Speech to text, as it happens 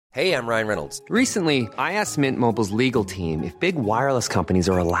Hey, I'm Ryan Reynolds. Recently, I asked Mint Mobile's legal team if big wireless companies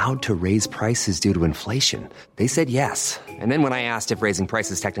are allowed to raise prices due to inflation. They said yes. And then when I asked if raising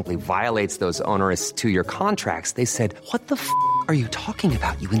prices technically violates those onerous two-year contracts, they said, "What the f*** are you talking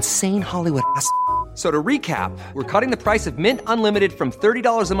about, you insane Hollywood ass?" So to recap, we're cutting the price of Mint Unlimited from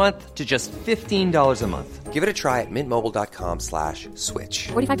 $30 a month to just $15 a month. Give it a try at mintmobile.com/switch.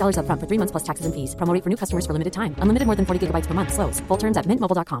 $45 up front for 3 months plus taxes and fees. Promo rate for new customers for limited time. Unlimited more than 40 gigabytes per month. Slows full terms at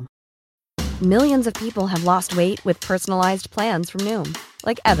mintmobile.com. Millions of people have lost weight with personalized plans from Noom.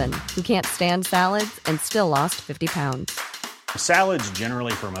 Like Evan, who can't stand salads and still lost 50 pounds. Salads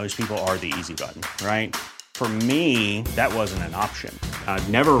generally for most people are the easy button, right? For me, that wasn't an option. I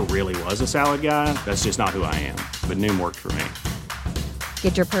never really was a salad guy. That's just not who I am. But Noom worked for me.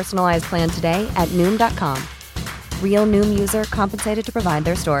 Get your personalized plan today at Noom.com. Real Noom user compensated to provide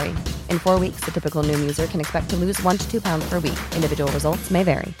their story. In 4 weeks, the typical Noom user can expect to lose 1 to 2 pounds per week. Individual results may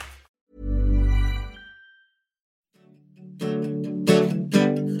vary.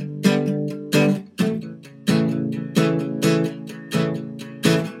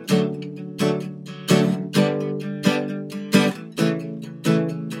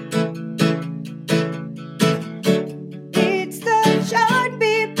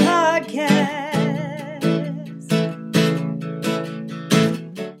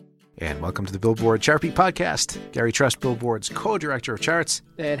 Welcome to the Billboard Chart Beat Podcast. Gary Trust, Billboard's co-director of charts.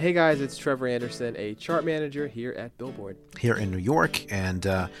 And hey guys, it's Trevor Anderson, a chart manager here at Billboard. Here in New York, and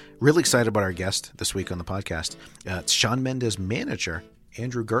really excited about our guest this week on the podcast. It's Shawn Mendes manager,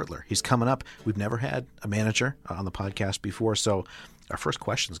 Andrew Gertler. He's coming up. We've never had a manager on the podcast before, so our first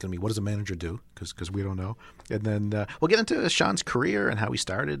question is going to be, what does a manager do? Because we don't know. And then we'll get into Shawn's career and how he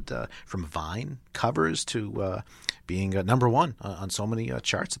started from Vine covers to being number one on so many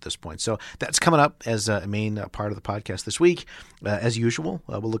charts at this point. So that's coming up as a main part of the podcast this week. As usual,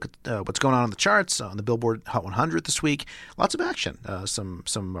 we'll look at what's going on the charts on the Billboard Hot 100 this week. Lots of action,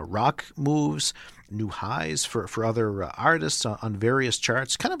 some rock moves, new highs for other artists on various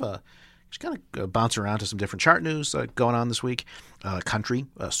charts. Just kind of bounce around to some different chart news going on this week. Country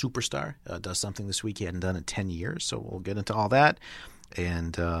superstar does something this week he hadn't done in 10 years, so we'll get into all that.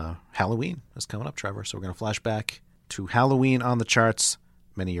 And Halloween is coming up, Trevor, so we're going to flash back to Halloween on the charts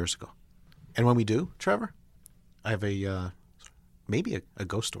many years ago. And when we do, Trevor, I have maybe a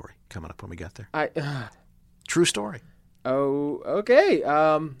ghost story coming up when we get there. True story. Oh, okay.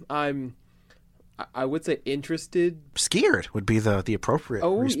 I would say interested. Scared would be the appropriate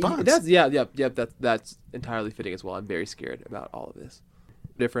response. That's entirely fitting as well. I'm very scared about all of this.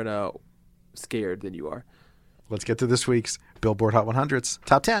 Different scared than you are. Let's get to this week's Billboard Hot 100's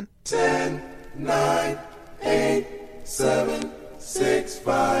Top 10. 10, 9, 8, 7, 6,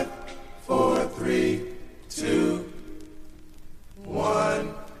 5, 4, 3, 2,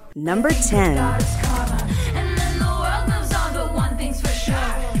 1. Number 10. And then the world moves on, but one thing's for sure.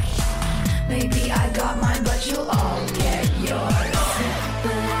 Maybe I got mine, but you'll all get yours.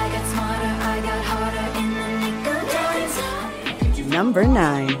 But I got smarter, I got harder in the nick of time. Number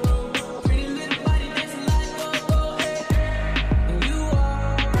 9.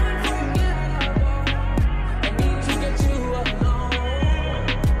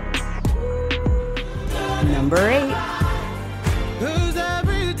 Number 8. Cause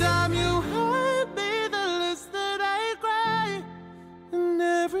every time you hurt me, the less that I cry. And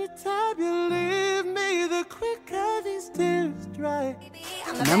every time you leave me, the quicker these tears dry.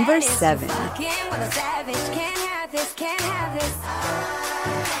 Number 7. Can't have this.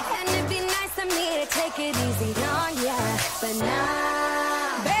 And it'd be nice of me to take it easy on ya. But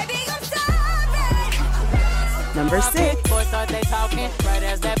now, baby, I'm sorry. Number 6. Boys start they talking right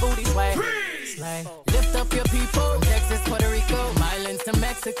as that booty sway. Lift up your people, Texas, Puerto Rico, Islands to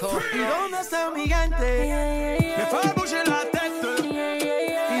Mexico. ¿Y dónde está mi gente? Me fue a bouger la tête.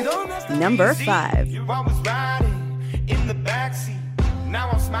 ¿Y dónde está Number 5. You always riding in the backseat. Now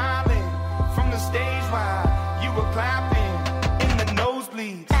I'm smiling from the stage while you were clapping in the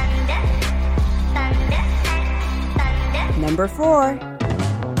nosebleeds. Number 4. Ooh,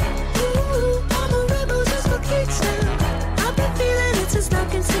 I'm a rebel just for kicks now. I've been feeling it since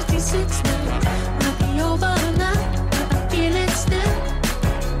 1966 now. Might be over now, but I feel it still.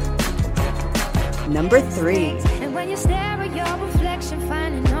 Number 3. And when you stare at your reflection,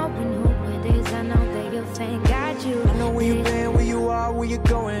 finding out who it is, I know that you'll thank God you. I know where you've been, where you are, where you're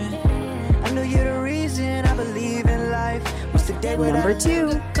going. I know you're the reason I believe in life. What's the day without Number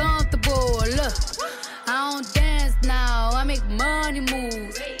 2. Comfortable, look. I don't dance now, I make money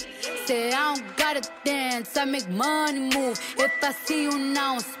moves. Say I don't gotta dance, I make money move. If I see you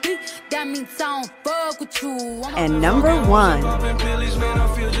now speak, that means I don't fuck with you. And number 1. Popping pills, man, I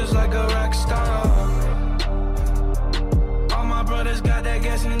feel just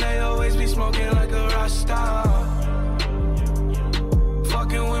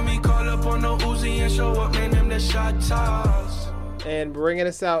And bringing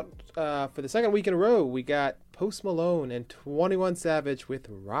us out for the second week in a row, we got Post Malone and 21 Savage with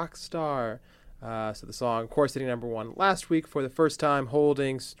Rockstar. So the song, of course, hitting number one last week for the first time,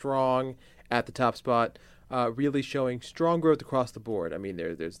 holding strong at the top spot, really showing strong growth across the board. I mean,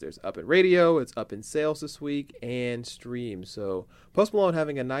 there's up in radio, it's up in sales this week, and streams. So Post Malone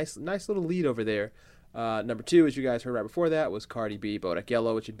having a nice little lead over there. Number two, as you guys heard right before that, was Cardi B, Bodak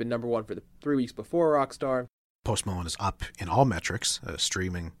Yellow, which had been number one for the 3 weeks before Rockstar. Post Malone is up in all metrics,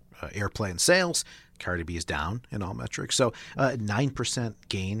 streaming, airplay, and sales. Cardi B is down in all metrics. So 9%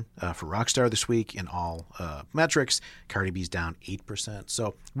 gain for Rockstar this week in all metrics. Cardi B's down 8%.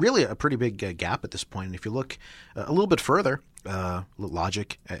 So really a pretty big gap at this point. And if you look a little bit further,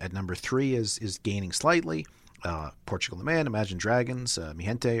 Logic at number 3 is gaining slightly. Portugal the Man, Imagine Dragons, Mi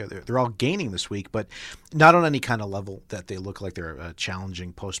Gente, they're all gaining this week, but not on any kind of level that they look like they're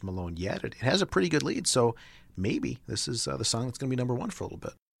challenging Post Malone yet. It has a pretty good lead, so maybe this is the song that's going to be number one for a little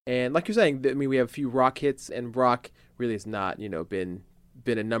bit. And like you're saying, I mean, we have a few rock hits, and rock really has not, been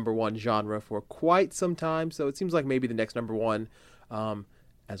a number one genre for quite some time. So it seems like maybe the next number one,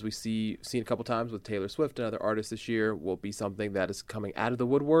 as we seen a couple times with Taylor Swift and other artists this year, will be something that is coming out of the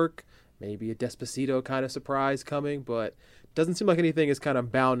woodwork. Maybe a Despacito kind of surprise coming, but doesn't seem like anything is kind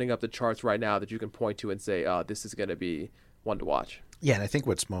of bounding up the charts right now that you can point to and say, this is going to be one to watch. Yeah, and I think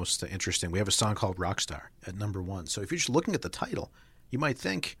what's most interesting, we have a song called Rockstar at number one. So if you're just looking at the title, you might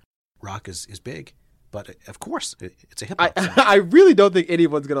think rock is big, but of course it's a hip hop song. I really don't think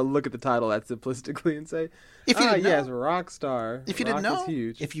anyone's going to look at the title that simplistically and say, if you didn't know, yes, Rockstar. If you rock didn't know, is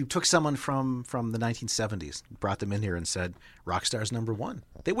huge. If you took someone from the 1970s, brought them in here and said Rockstar's number one,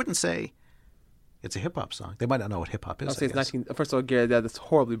 they wouldn't say it's a hip hop song. They might not know what hip hop is. I'll say it's first of all, Gary, that's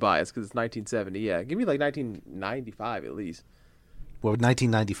horribly biased because it's 1970. Yeah, give me like 1995 at least. What would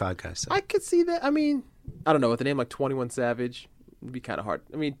 1995 guys say? I could see that. I mean, I don't know. With a name like 21 Savage, it'd be kind of hard.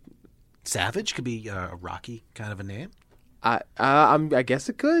 I mean, Savage could be a rocky kind of a name. I guess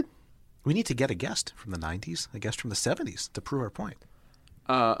it could. We need to get a guest from the 90s, a guest from the 70s to prove our point.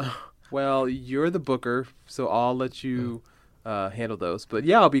 Well, you're the booker, so I'll let you handle those. But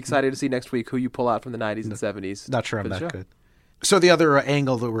yeah, I'll be excited to see next week who you pull out from the 90s and 70s. Not sure I'm that good. So the other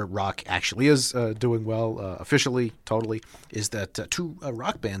angle that where rock actually is doing well, officially, totally, is that two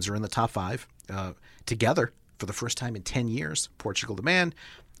rock bands are in the top 5 together for the first time in 10 years. Portugal the Man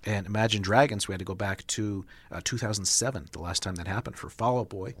and Imagine Dragons. We had to go back to 2007, the last time that happened, for Fall Out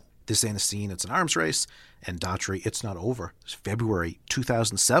Boy. This Ain't a Scene, It's an Arms Race, and Daughtry, It's Not Over. It's February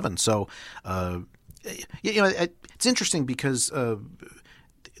 2007. So, it's interesting because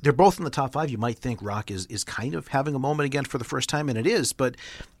they're both in the top 5. You might think rock is kind of having a moment again for the first time, and it is. But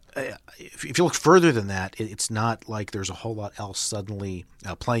if you look further than that, it's not like there's a whole lot else suddenly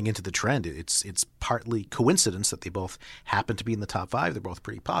playing into the trend. It's partly coincidence that they both happen to be in the top 5. They're both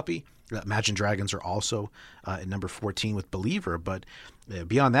pretty poppy. Imagine Dragons are also at number 14 with Believer. But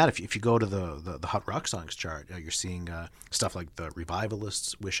beyond that, if you go to the Hot Rock Songs chart, you're seeing stuff like the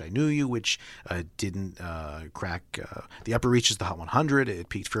Revivalists' Wish I Knew You, which didn't crack the upper reaches, the Hot 100. It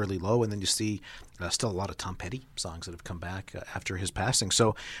peaked fairly low. And then you see still a lot of Tom Petty songs that have come back after his passing.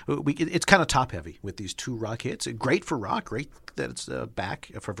 So it's kind of top-heavy with these two rock hits. Great for rock, great that it's back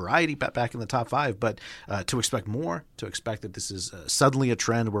for variety, back in the top 5. But to expect more, to expect that this is suddenly a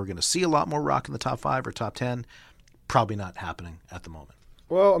trend where we're going to see a lot more rock in the top 5 or top 10, probably not happening at the moment.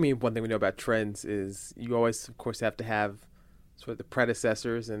 Well, I mean, one thing we know about trends is you always, of course, have to have sort of the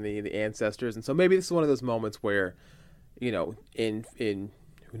predecessors and the ancestors. And so maybe this is one of those moments where, in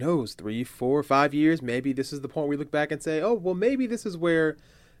who knows, 3, 4, 5 years, maybe this is the point we look back and say, oh, well, maybe this is where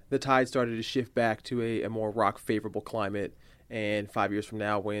the tide started to shift back to a more rock favorable climate. And 5 years from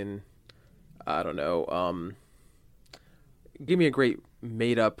now, when, I don't know, give me a great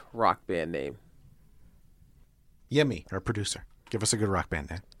made-up rock band name. Yemi, our producer. Give us a good rock band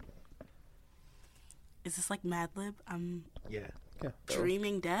name. Is this like Mad Lib? Yeah.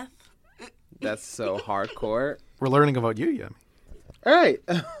 Dreaming Death? That's so hardcore. We're learning about you, Yemi. All right.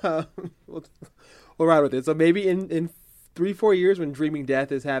 We'll ride with it. So maybe in 3-4 years when Dreaming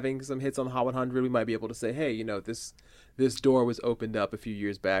Death is having some hits on the Hot 100, we might be able to say, hey, this door was opened up a few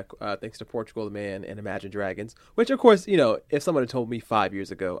years back thanks to Portugal the Man and Imagine Dragons, which, of course, if someone had told me 5 years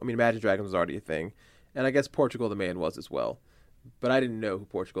ago, I mean, Imagine Dragons was already a thing, and I guess Portugal the Man was as well. But I didn't know who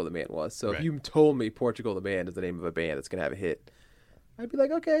Portugal the Man was. So If you told me Portugal the Man is the name of a band that's going to have a hit, I'd be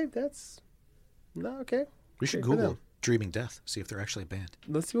like, okay, okay. We should Google Dreaming Death, see if they're actually a band.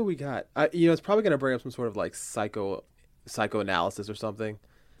 Let's see what we got. It's probably going to bring up some sort of like psychoanalysis or something.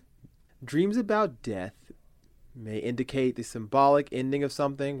 Dreams about death may indicate the symbolic ending of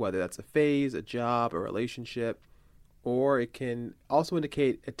something, whether that's a phase, a job, a relationship, or it can also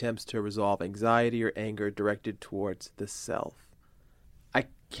indicate attempts to resolve anxiety or anger directed towards the self. I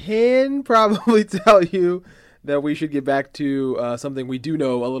can probably tell you that we should get back to something we do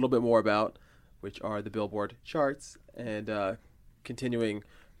know a little bit more about, which are the Billboard charts. And continuing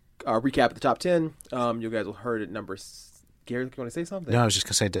our recap of the top 10, you guys will heard at number... Gary, you want to say something? No, I was just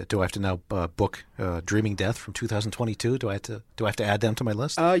going to say, do I have to now book Dreaming Death from 2022? Do I have to add them to my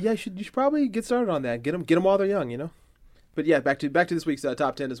list? Yeah, you should probably get started on that. Get them while they're young, you know. But yeah, back to this week's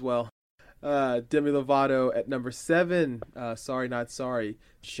top 10 as well. Demi Lovato at number 7. Sorry Not Sorry,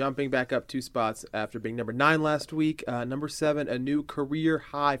 jumping back up 2 spots after being number 9 last week. Number 7, a new career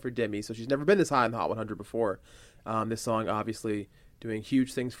high for Demi. So she's never been this high in the Hot 100 before. This song obviously doing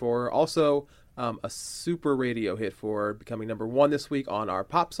huge things for her. Also, a super radio hit for her, becoming number 1 this week on our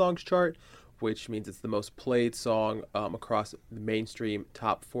pop songs chart, which means it's the most played song across the mainstream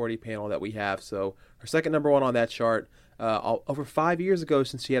top 40 panel that we have. So her second number 1 on that chart. Over 5 years ago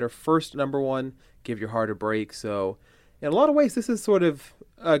since she had her first number 1, Give Your Heart a Break. So in a lot of ways, this is sort of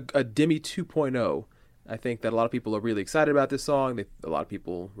a Demi 2.0. I think that a lot of people are really excited about this song. A lot of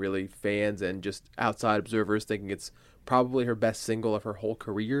people, really fans and just outside observers, thinking it's probably her best single of her whole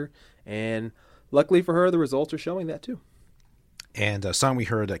career. And luckily for her, the results are showing that too. And a song we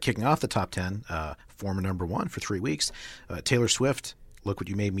heard kicking off the top 10, former number 1 for 3 weeks, Taylor Swift, Look What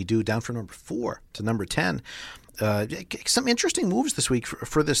You Made Me Do, down from number 4 to number 10. Some interesting moves this week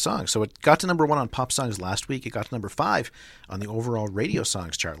for this song. So it got to number 1 on pop songs last week. It got to number 5 on the overall radio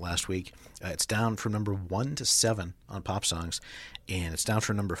songs chart last week. It's down from number 1 to 7 on pop songs, and it's down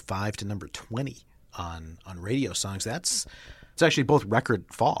from number 5 to number 20 on radio songs. It's actually both record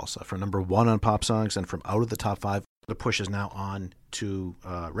falls from number 1 on pop songs and from out of the top 5. The push is now on to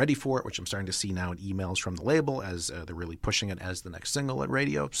Ready For It, which I'm starting to see now in emails from the label as they're really pushing it as the next single at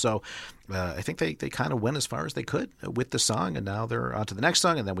radio. So I think they kind of went as far as they could with the song, and now they're on to the next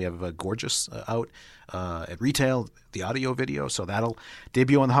song. And then we have Gorgeous out at retail, the audio video. So that'll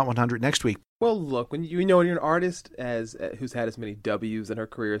debut on the Hot 100 next week. Well, look, when you're an artist who's had as many W's in her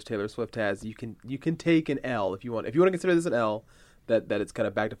career as Taylor Swift has, you can take an L if you want. If you want to consider this an L, that it's kind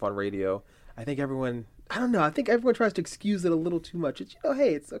of backed up on radio. I think everyone tries to excuse it a little too much. It's,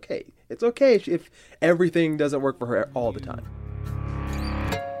 hey, it's okay. It's okay if everything doesn't work for her all the time.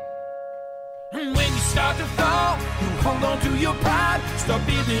 When you start to fall, you hold on to your pride. Start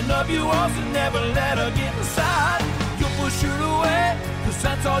building up your walls and never let her get inside. You'll push her away, 'cause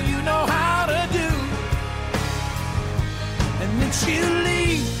that's all you know how to do. And then she'll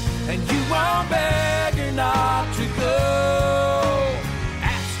leave, and you won't beg her not to go.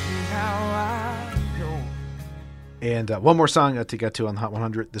 Ask me how I know. And one more song to get to on the Hot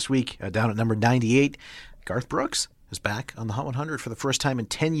 100 this week, down at number 98, Garth Brooks is back on the Hot 100 for the first time in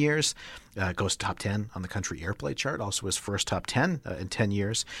 10 years. Goes top 10 on the country airplay chart, also his first top 10 in 10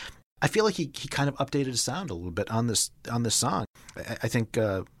 years. I feel like he kind of updated his sound a little bit on this song. I think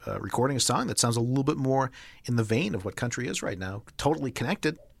recording a song that sounds a little bit more in the vein of what country is right now, totally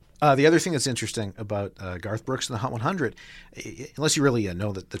connected. The other thing that's interesting about Garth Brooks and the Hot 100, unless you really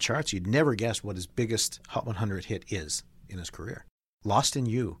know the charts, you'd never guess what his biggest Hot 100 hit is in his career. Lost in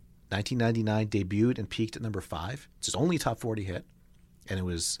You, 1999, debuted and peaked at number 5. It's his only top 40 hit, and it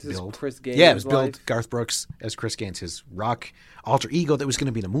was billed. Chris Gaines' it was billed life. Garth Brooks as Chris Gaines, his rock alter ego that was going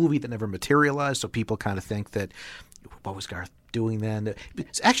to be in a movie that never materialized. So people kind of think that, what was Garth doing then? It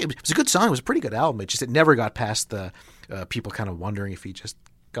was a good song. It was a pretty good album. It never got past the people kind of wondering if he just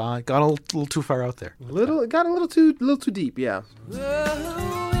got a little too far out there. Got a little too deep, yeah.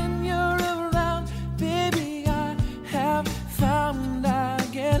 When you're around, baby, I have found I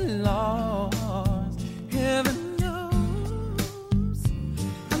get lost. Heaven knows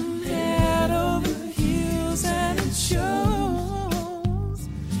I'm head over heels and it shows.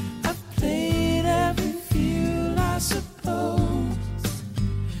 I've played every field, I suppose,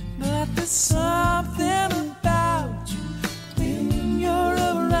 but there's something about you when you're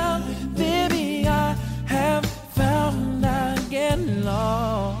around, baby, I have found I get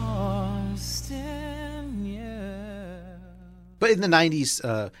lost in you. But in the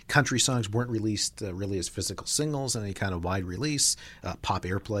 90s, country songs weren't released really as physical singles in any kind of wide release. Pop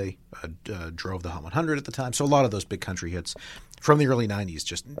airplay drove the Hot 100 at the time. So a lot of those big country hits from the early 90s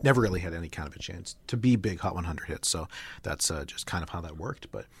just never really had any kind of a chance to be big Hot 100 hits. So that's just kind of how that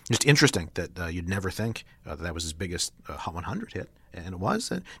worked. But just interesting that you'd never think that was his biggest Hot 100 hit. And it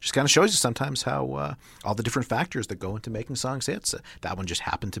was. It just kind of shows you sometimes how all the different factors that go into making songs hits. That one just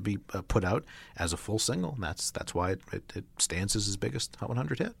happened to be put out as a full single, and that's why it stands as his biggest Hot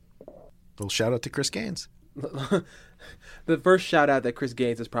 100 hit. Little shout out to Chris Gaines. the first shout out that Chris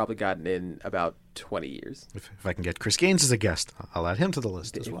Gaines has probably gotten in about 20 years. If I can get Chris Gaines as a guest, I'll add him to the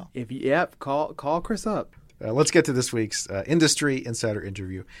list as well. Call Chris up. Let's get to this week's Industry Insider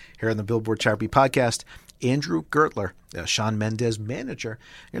interview here on the Billboard Chart Beat podcast. Andrew Gertler, Shawn Mendes manager,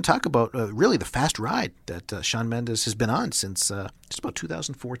 we're going to talk about really the fast ride that Shawn Mendes has been on since just about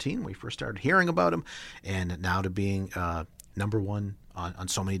 2014 when we first started hearing about him, and now to being number one on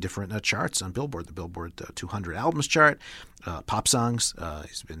so many different charts on Billboard, the Billboard 200 albums chart, pop songs.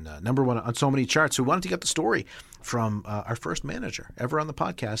 He's been number one on so many charts. So we wanted to get the story from our first manager ever on the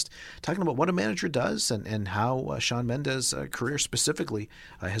podcast, talking about what a manager does and how Shawn Mendes' career specifically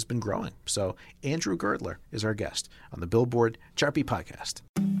has been growing. So Andrew Gertler is our guest on the Billboard Chart Beat podcast.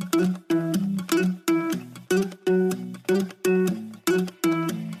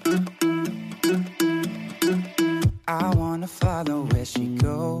 I wanna follow where she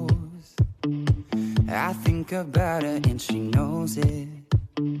goes. I think about her and she knows it.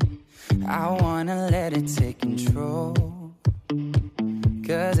 I wanna let it take control.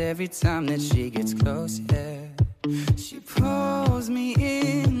 'Cause every time that she gets close, yeah, she pulls me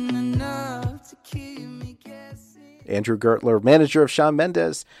in enough to keep me guessing. Andrew Gertler, manager of Shawn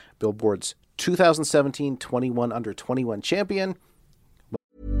Mendes, Billboard's 2017 21 Under 21 champion.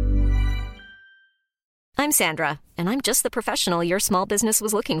 I'm Sandra, and I'm just the professional your small business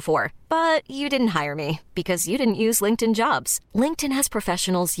was looking for. But you didn't hire me because you didn't use LinkedIn Jobs. LinkedIn has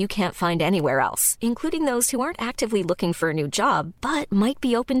professionals you can't find anywhere else, including those who aren't actively looking for a new job, but might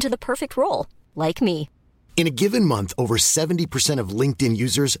be open to the perfect role, like me. In a given month, over 70% of LinkedIn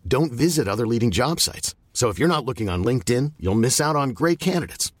users don't visit other leading job sites. So if you're not looking on LinkedIn, you'll miss out on great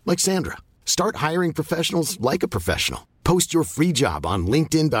candidates like Sandra. Start hiring professionals like a professional. Post your free job on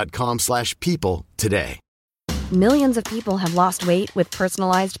linkedin.com/people today. Millions of people have lost weight with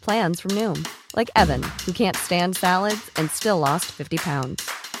personalized plans from Noom. Like Evan, who can't stand salads and still lost 50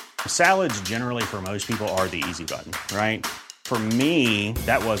 pounds. Salads generally for most people are the easy button, right? For me,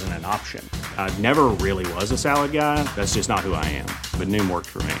 that wasn't an option. I never really was a salad guy. That's just not who I am. But Noom worked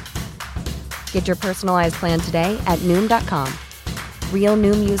for me. Get your personalized plan today at Noom.com. Real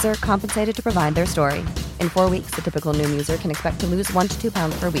Noom user compensated to provide their story. In 4 weeks, the typical Noom user can expect to lose 1 to 2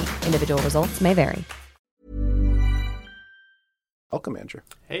 pounds per week. Individual results may vary. Welcome, Andrew.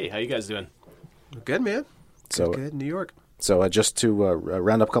 Hey, how you guys doing? Good, man. So good, New York. So just to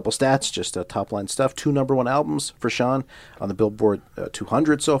round up a couple stats, just top line stuff. 2 number 1 albums for Shawn on the Billboard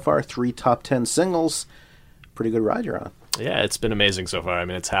 200 so far. 3 top 10 singles. Pretty good ride you're on. Yeah, it's been amazing so far. I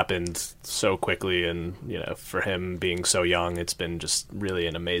mean, it's happened so quickly, and for him being so young, it's been just really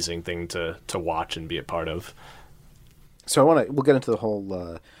an amazing thing to watch and be a part of. So we'll get into the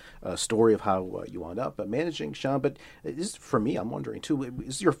whole story of how you wound up managing Shawn, but for me, I'm wondering too.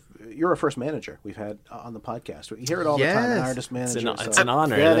 You're a first manager we've had on the podcast. We hear it all the time, an artist manager. It's an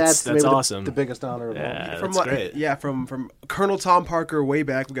honor. Yeah, that's awesome. The biggest honor of all. That's great. Yeah, from Colonel Tom Parker way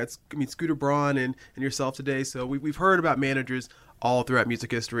back. We got Scooter Braun and yourself today. So we've heard about managers all throughout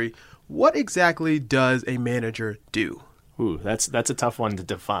music history. What exactly does a manager do? Ooh, that's a tough one to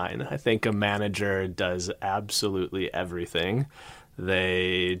define. I think a manager does absolutely everything.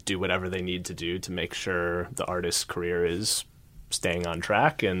 They do whatever they need to do to make sure the artist's career is staying on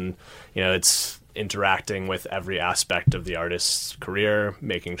track. And, it's interacting with every aspect of the artist's career,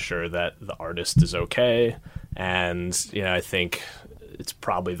 making sure that the artist is okay. And, I think it's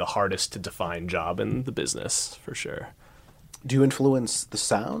probably the hardest to define job in the business, for sure. Do you influence the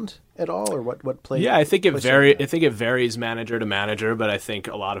sound at all, or what plays? Yeah, I think it varies manager to manager, but I think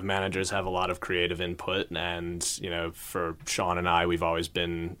a lot of managers have a lot of creative input, and for Shawn and I, we've always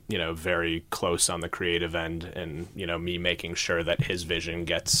been very close on the creative end, and me making sure that his vision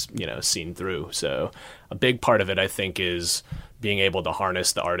gets seen through. So a big part of it, I think, is being able to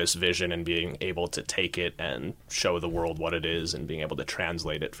harness the artist's vision and being able to take it and show the world what it is, and being able to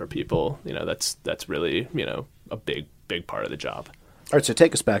translate it for people. That's really a big part of the job. All right, so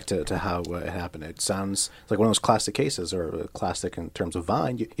take us back to how it happened. It sounds like one of those classic cases, or a classic in terms of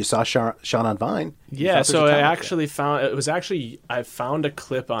Vine. You saw Shawn on Vine. Yeah, so I found a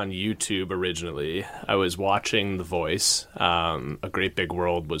clip on YouTube originally. I was watching The Voice. A Great Big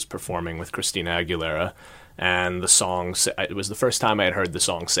World was performing with Christina Aguilera, and the song, it was the first time I had heard the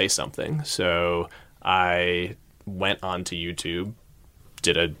song Say Something. So I went onto YouTube,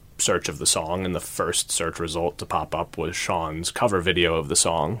 did a search of the song, and the first search result to pop up was Shawn's cover video of the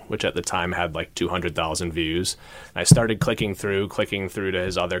song, which at the time had like 200,000 views. I started clicking through to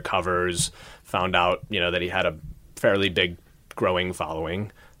his other covers, found out that he had a fairly big growing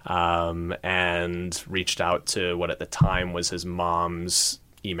following, and reached out to what at the time was his mom's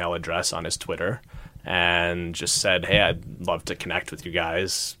email address on his Twitter, and just said, hey, I'd love to connect with you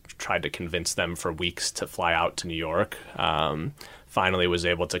guys. Tried to convince them for weeks to fly out to New York. Finally was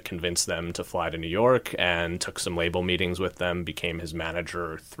able to convince them to fly to New York and took some label meetings with them, became his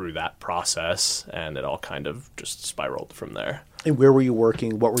manager through that process, and it all kind of just spiraled from there. And where were you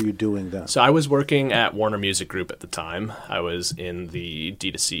working? What were you doing then? So I was working at Warner Music Group at the time. I was in the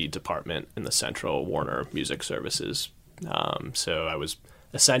D2C department in the central Warner Music Services. So I was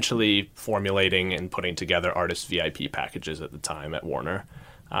essentially formulating and putting together artist VIP packages at the time at Warner.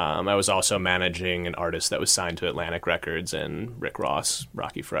 I was also managing an artist that was signed to Atlantic Records and Rick Ross,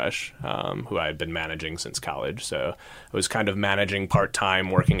 Rocky Fresh, who I had been managing since college. So I was kind of managing part-time,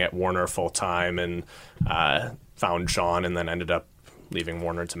 working at Warner full-time, and found Sean and then ended up leaving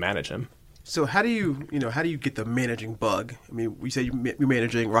Warner to manage him. So how do you get the managing bug? I mean, we say you're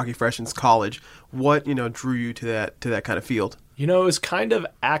managing Rocky Fresh since college. What, drew you to that kind of field? It was kind of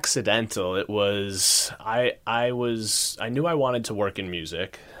accidental. It was, I knew I wanted to work in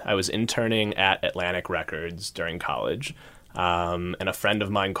music. I was interning at Atlantic Records during college. And a friend of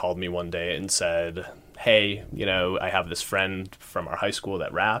mine called me one day and said, hey, I have this friend from our high school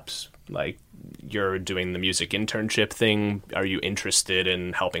that raps. Like, you're doing the music internship thing. Are you interested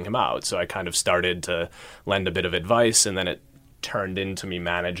in helping him out? So I kind of started to lend a bit of advice, and then it turned into me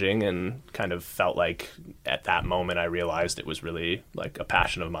managing, and kind of felt like at that moment I realized it was really like a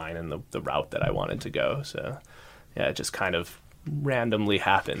passion of mine and the route that I wanted to go. So yeah, it just kind of randomly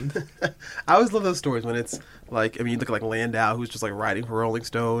happened. I always love those stories when it's like, you look at like Landau, who's just like writing for Rolling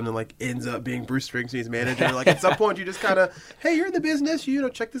Stone and like ends up being Bruce Springsteen's manager. Like at some point you just kind of, hey, you're in the business,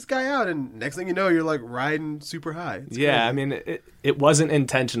 check this guy out, and next thing you know, you're like riding super high. It's crazy. It wasn't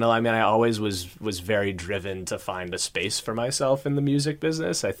intentional. I always was very driven to find a space for myself in the music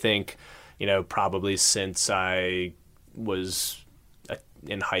business. I think, probably since I was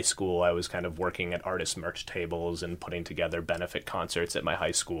in high school, I was kind of working at artist merch tables and putting together benefit concerts at my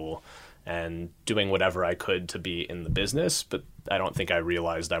high school and doing whatever I could to be in the business. But I don't think I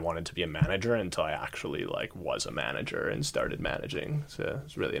realized I wanted to be a manager until I actually was a manager and started managing. So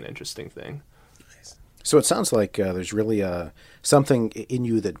it's really an interesting thing. So it sounds like there's really something in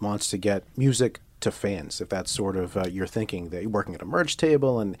you that wants to get music to fans, if that's sort of your thinking, that you're working at a merch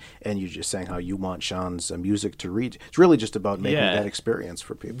table and you're just saying how you want Sean's music to reach. It's really just about making that experience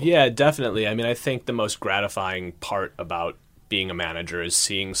for people. Yeah, definitely. I think the most gratifying part about being a manager is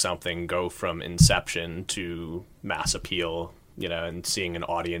seeing something go from inception to mass appeal, and seeing an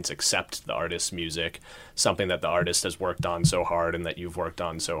audience accept the artist's music, something that the artist has worked on so hard and that you've worked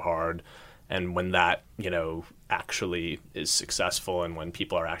on so hard. And when that, actually is successful, and when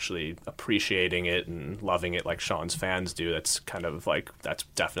people are actually appreciating it and loving it like Sean's fans do, that's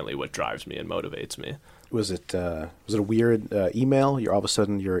definitely what drives me and motivates me. Was it a weird email? You're all of a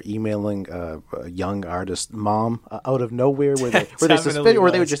sudden emailing a young artist mom out of nowhere. Were they suspicious, or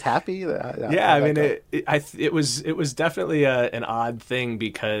were they just happy? It was definitely an odd thing,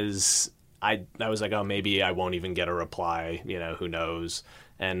 because I was like, oh, maybe I won't even get a reply. Who knows?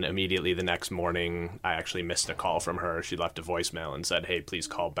 And immediately the next morning, I actually missed a call from her. She left a voicemail and said, hey, please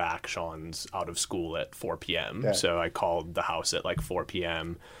call back. Sean's out of school at 4 p.m. Yeah. So I called the house at 4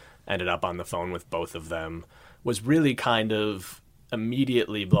 p.m., ended up on the phone with both of them, was really kind of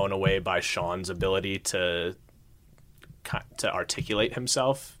immediately blown away by Sean's ability to articulate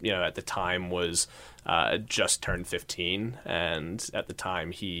himself. At the time was just turned 15, and at the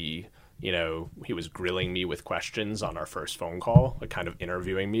time he was grilling me with questions on our first phone call, kind of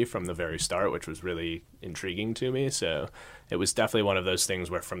interviewing me from the very start, which was really intriguing to me. So it was definitely one of those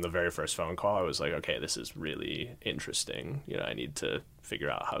things where from the very first phone call, I was like, okay, this is really interesting. I need to figure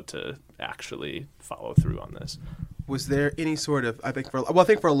out how to actually follow through on this. Was there any sort of, I think for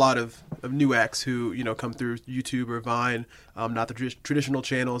a lot of new acts who, come through YouTube or Vine, not the traditional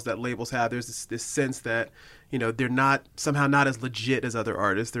channels that labels have, there's this sense that, they're not as legit as other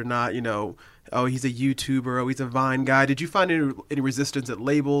artists. They're not, oh, he's a YouTuber, oh, he's a Vine guy. Did you find any resistance at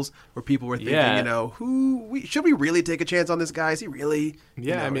labels where people were thinking, should we really take a chance on this guy? Is he really?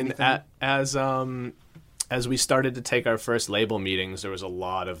 Yeah, as we started to take our first label meetings, there was a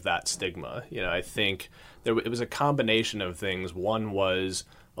lot of that stigma. I think it was a combination of things. One was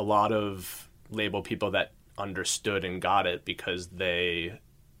a lot of label people that understood and got it because they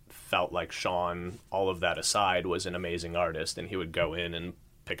felt like Sean, all of that aside, was an amazing artist, and he would go in and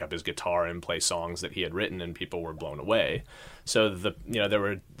pick up his guitar and play songs that he had written, and people were blown away. So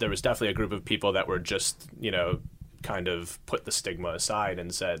there was definitely a group of people that were just kind of put the stigma aside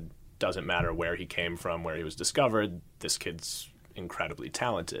and said, doesn't matter where he came from, where he was discovered, this kid's incredibly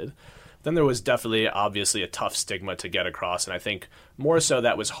talented. then there was definitely obviously a tough stigma to get across. And I think more so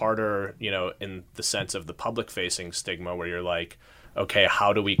that was harder, in the sense of the public facing stigma where you're like, okay,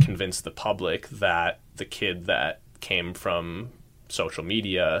 how do we convince the public that the kid that came from social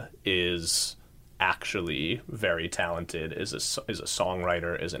media is actually very talented, is a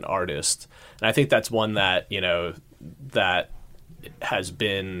songwriter, is an artist? And I think that's one that, that has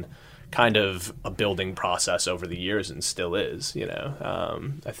been kind of a building process over the years and still is,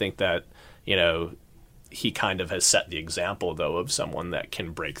 I think that, he kind of has set the example, though, of someone that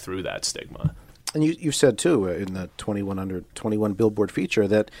can break through that stigma. And you said, too, in the 21 Billboard feature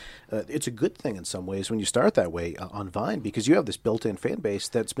that it's a good thing in some ways when you start that way on Vine, because you have this built-in fan base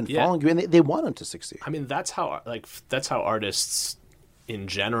that's been following you, and they want them to succeed. I mean, that's how artists in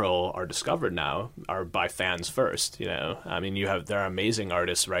general are discovered now, are by fans first. I mean, there are amazing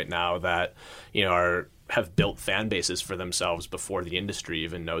artists right now that have built fan bases for themselves before the industry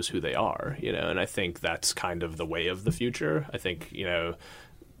even knows who they are. And I think that's kind of the way of the future. I think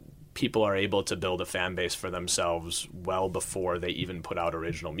people are able to build a fan base for themselves well before they even put out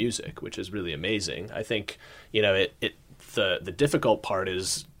original music, which is really amazing. I think, the difficult part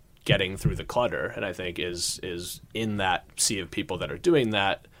is getting through the clutter, and I think is in that sea of people that are doing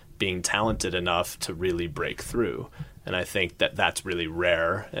that, being talented enough to really break through. And I think that that's really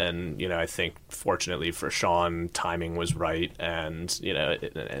rare. And, I think fortunately for Sean, timing was right, and,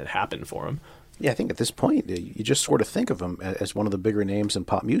 it happened for him. Yeah, I think at this point, you just sort of think of him as one of the bigger names in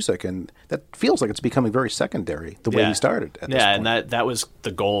pop music, and that feels like it's becoming very secondary, the way he started at this point. And that was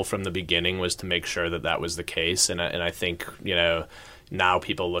the goal from the beginning, was to make sure that was the case. And I think, now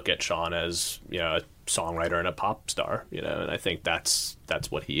people look at Sean as, a songwriter and a pop star, and I think that's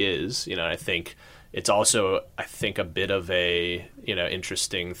what he is. I think it's also, a bit of a,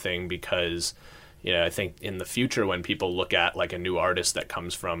 interesting thing because, I think in the future when people look at like a new artist that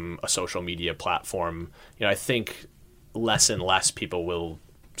comes from a social media platform, I think less and less people will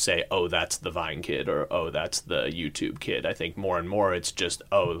say, oh, that's the Vine kid, or, oh, that's the YouTube kid. I think more and more it's just,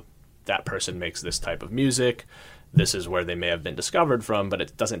 oh, that person makes this type of music. This is where they may have been discovered from, but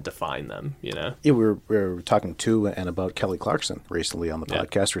it doesn't define them, Yeah, we were talking to and about Kelly Clarkson recently on the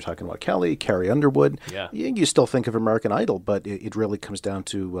podcast. We're talking about Kelly, Carrie Underwood. Yeah. You still think of American Idol, but it really comes down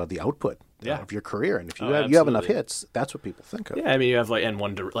to the output of your career. And if you have enough hits, that's what people think of. Yeah, I mean, you have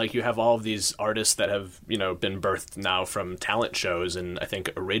you have all of these artists that have, been birthed now from talent shows. And I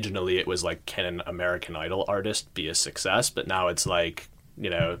think originally it was like, can an American Idol artist be a success? But now it's like,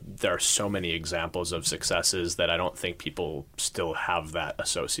 there are so many examples of successes that I don't think people still have that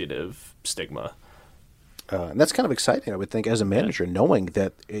associative stigma. And that's kind of exciting, I would think, as a manager, knowing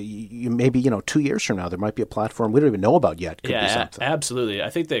that you maybe 2 years from now there might be a platform we don't even know about yet. Could be something. Absolutely.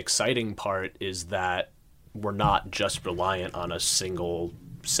 I think the exciting part is that we're not just reliant on a single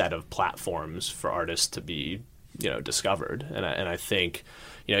set of platforms for artists to be discovered. And I think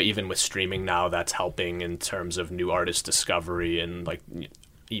even with streaming now, that's helping in terms of new artist discovery. And like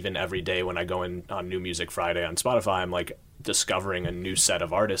even every day when I go in on New Music Friday on Spotify, I'm like discovering a new set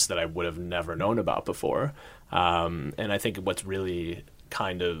of artists that I would have never known about before. And I think what's really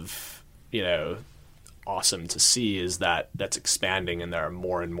kind of awesome to see is that that's expanding, and there are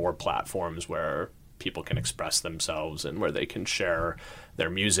more and more platforms where people can express themselves and where they can share their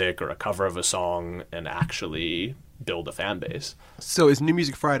music or a cover of a song and actually build a fan base. So is New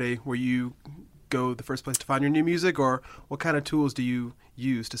Music Friday where you go the first place to find your new music, or what kind of tools do you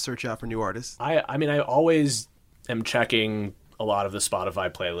use to search out for new artists? I mean, I always am checking a lot of the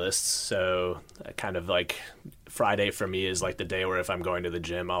Spotify playlists. So kind of like Friday for me is like the day where if I'm going to the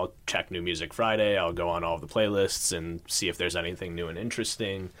gym, I'll check New Music Friday. I'll go on all the playlists and see if there's anything new and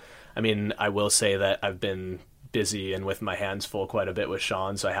interesting. I mean, I will say that I've been busy and with my hands full quite a bit with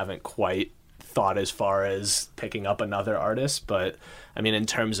Sean, so I haven't quite thought as far as picking up another artist. But I mean, in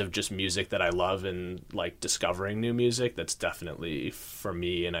terms of just music that I love and like discovering new music, that's definitely for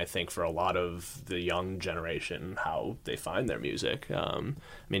me, and I think for a lot of the young generation, how they find their music. I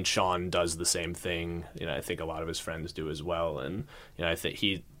mean, Sean does the same thing. I think a lot of his friends do as well. And I think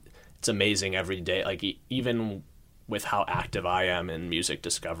it's amazing every day. Like even with how active I am in music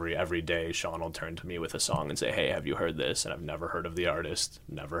discovery, every day Sean will turn to me with a song and say, hey, have you heard this? And I've never heard of the artist,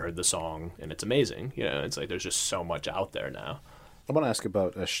 never heard the song, and it's amazing. It's like there's just so much out there now. I want to ask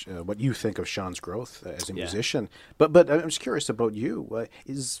about what you think of Sean's growth as a musician, but I'm just curious about you.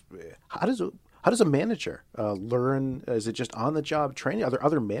 How does a manager learn? Is it just on the job training? Are there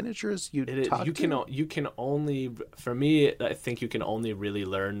other managers you talk to? You can only, for me, I think you can only really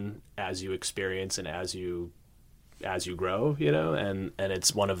learn as you experience and as you grow, and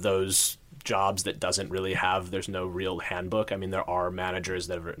it's one of those jobs that doesn't really have, there's no real handbook. I mean, there are managers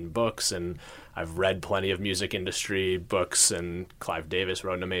that have written books, and I've read plenty of music industry books, and Clive Davis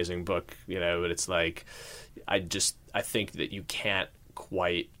wrote an amazing book, you know, but it's like, I think that you can't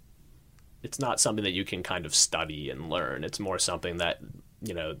quite, it's not something that you can kind of study and learn. It's more something that,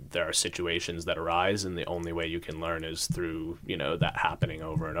 you know, there are situations that arise, and the only way you can learn is through, you know, that happening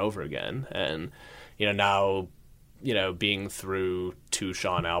over and over again. And, you know, now, you know, being through 2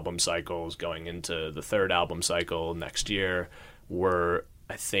 Sean album cycles, going into the 3rd album cycle next year,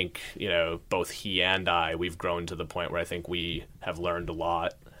 I think, you know, both he and I, we've grown to the point where I think we have learned a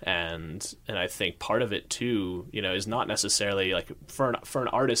lot. And I think part of it too, you know, is not necessarily like for an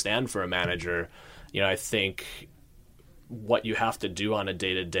artist and for a manager, you know, I think what you have to do on a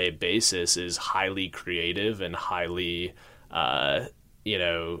day-to-day basis is highly creative and highly, you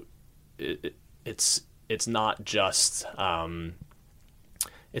know, it's not just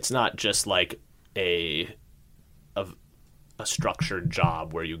like a structured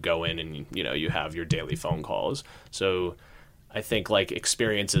job where you go in and, you know, you have your daily phone calls. So I think like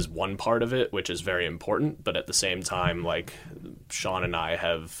experience is one part of it, which is very important, but at the same time, like Sean and I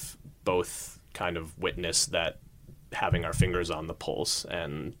have both kind of witnessed that having our fingers on the pulse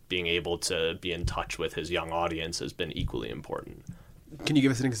and being able to be in touch with his young audience has been equally important. Can you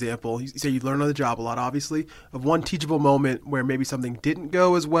give us an example? You say you learn on the job a lot, obviously, of one teachable moment where maybe something didn't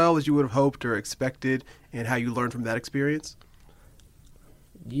go as well as you would have hoped or expected, and how you learned from that experience?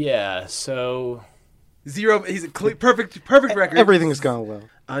 Yeah, so... 0, he's a perfect record. Everything's gone well.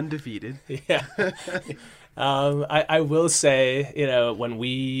 Undefeated. Yeah. I will say, you know, when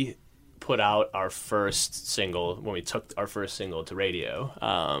we put out our first single, when we took our first single to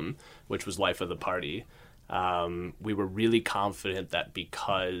radio, which was Life of the Party, we were really confident that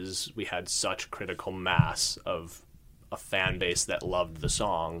because we had such critical mass of a fan base that loved the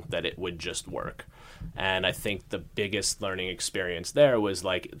song, that it would just work. And I think the biggest learning experience there was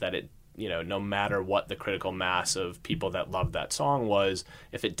like that it, you know, no matter what the critical mass of people that loved that song was,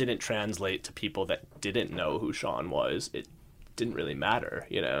 if it didn't translate to people that didn't know who Sean was, it didn't really matter,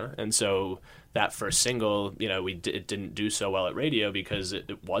 you know? And so that first single, you know, it didn't do so well at radio because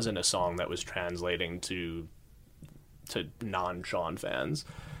it wasn't a song that was translating to non-Sean fans.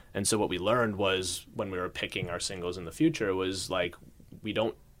 And so what we learned was when we were picking our singles in the future was like, we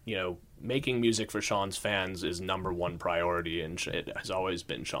don't, you know, making music for Sean's fans is number one priority, and it has always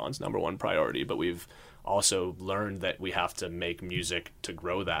been Sean's number one priority, but we've also learned that we have to make music to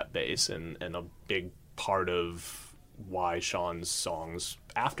grow that base, and a big part of why Sean's songs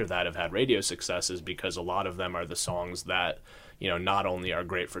after that have had radio success is because a lot of them are the songs that, you know, not only are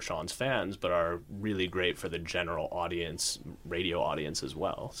great for Sean's fans, but are really great for the general audience, radio audience as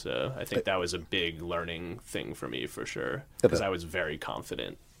well. So I think that was a big learning thing for me for sure, because I was very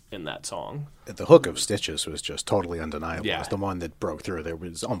confident in that song. The hook of Stitches was just totally undeniable. Yeah. It was the one that broke through. There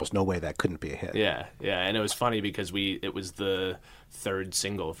was almost no way that couldn't be a hit. Yeah, and it was funny because it was the 3rd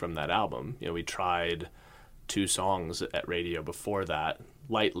single from that album. You know, we tried 2 songs at radio before that,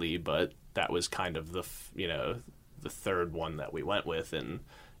 lightly, but that was kind of the 3rd one that we went with, and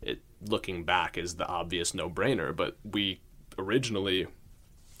it, looking back, is the obvious no-brainer. But we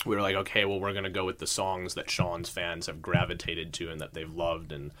were like, okay, well, we're going to go with the songs that Sean's fans have gravitated to and that they've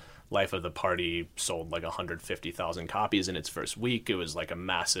loved. And Life of the Party sold like 150,000 copies in its first week. It was like a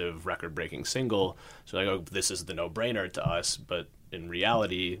massive record-breaking single. So like, oh, this is the no-brainer to us. But in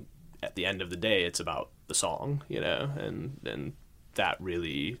reality, at the end of the day, it's about the song, you know, and that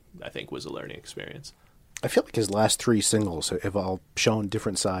really, I think, was a learning experience. I feel like his last 3 singles have all shown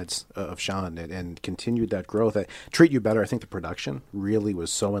different sides of Sean and continued that growth. Treat You Better, I think the production really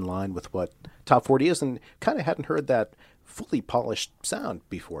was so in line with what Top 40 is, and kind of hadn't heard that fully polished sound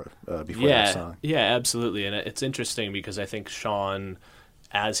before that song. Yeah, absolutely. And it's interesting because I think Sean,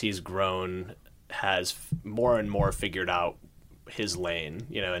 as he's grown, has more and more figured out his lane,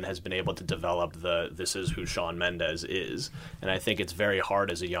 you know, and has been able to develop this is who Shawn Mendes is. And I think it's very hard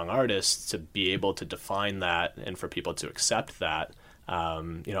as a young artist to be able to define that and for people to accept that.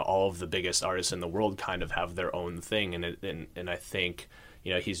 You know, all of the biggest artists in the world kind of have their own thing, and I think,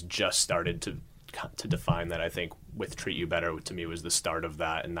 you know, he's just started to define that. I think with Treat You Better, to me, was the start of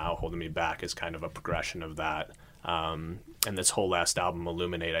that, and now Holding Me Back is kind of a progression of that. And this whole last album,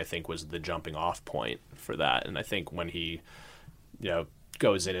 Illuminate, I think was the jumping off point for that. And I think when he, you know,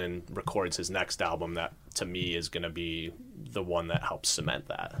 goes in and records his next album, that to me is going to be the one that helps cement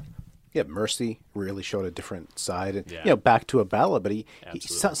that. Yeah, Mercy really showed a different side, and Yeah. back to a ballad, but he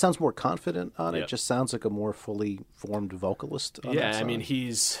Absolutely. sounds more confident on it. Yep. Just sounds like a more fully formed vocalist. On that I mean,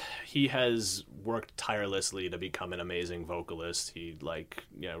 song. he has worked tirelessly to become an amazing vocalist. He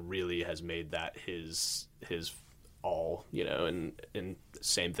really has made that his all, and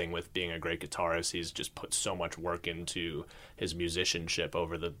same thing with being a great guitarist. He's just put so much work into his musicianship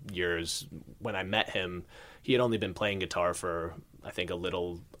over the years. When I met him, he had only been playing guitar for, I think,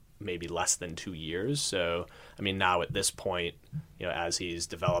 maybe less than 2 years. So, I mean, now at this point, as he's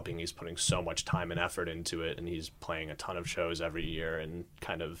developing, he's putting so much time and effort into it, and he's playing a ton of shows every year and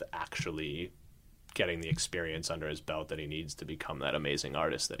kind of actually getting the experience under his belt that he needs to become that amazing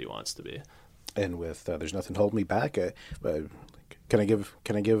artist that he wants to be. And with There's Nothing Holding Me Back, can I give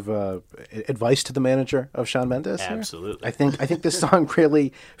advice to the manager of Shawn Mendes here? Absolutely. I think this song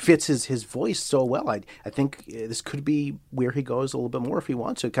really fits his voice so well. I think this could be where he goes a little bit more if he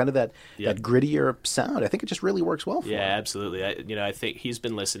wants to, kind of that grittier sound. I think it just really works well for him. Yeah, absolutely. I think he's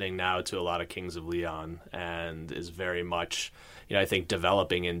been listening now to a lot of Kings of Leon and is very much, I think,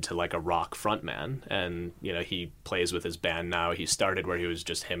 developing into like a rock frontman. And, he plays with his band now. He started where he was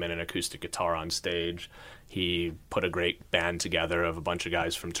just him and an acoustic guitar on stage. He put a great band together of a bunch of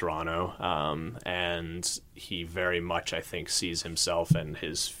guys from Toronto, and he very much, I think, sees himself and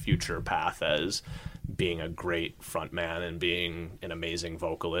his future path as being a great frontman and being an amazing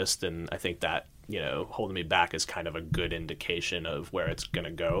vocalist. And I think that, Holding Me Back is kind of a good indication of where it's going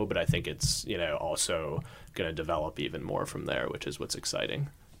to go, but I think it's, also going to develop even more from there, which is what's exciting.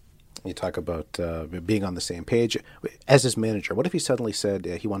 You talk about being on the same page. As his manager, what if he suddenly said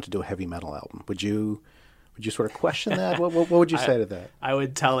he wanted to do a heavy metal album? Would you sort of question that? What would you say to that? I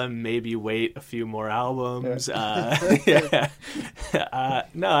would tell him maybe wait a few more albums. No,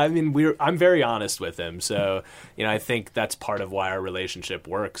 I mean, I'm very honest with him. So, I think that's part of why our relationship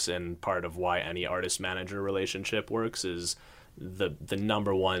works, and part of why any artist-manager relationship works is the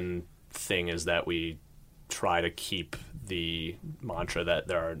number one thing is that we try to keep the mantra that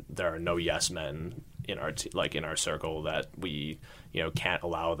there are no yes men in our in our circle, that we can't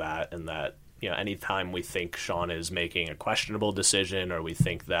allow that, and that anytime we think Shawn is making a questionable decision or we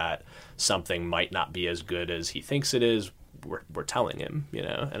think that something might not be as good as he thinks it is, we're telling him,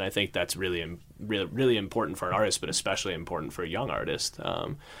 and I think that's really important for an artist, but especially important for a young artist,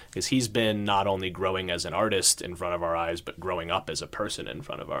 because he's been not only growing as an artist in front of our eyes, but growing up as a person in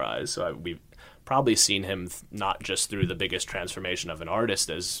front of our eyes. So we've probably seen him not just through the biggest transformation of an artist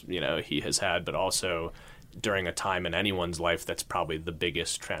as he has had, but also during a time in anyone's life that's probably the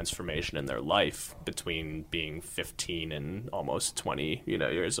biggest transformation in their life, between being 15 and almost 20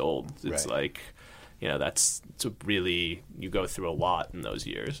 years old. It's Right. It's really, you go through a lot in those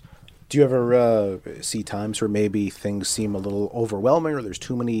years. Do you ever see times where maybe things seem a little overwhelming, or there's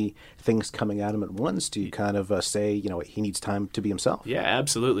too many things coming at him at once? Do you kind of say, he needs time to be himself? Yeah,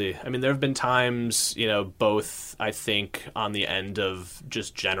 absolutely. I mean, there have been times, both, I think, on the end of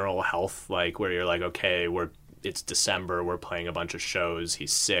just general health, like where you're like, okay, it's December, we're playing a bunch of shows,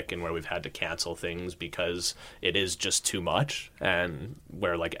 he's sick, and where we've had to cancel things because it is just too much, and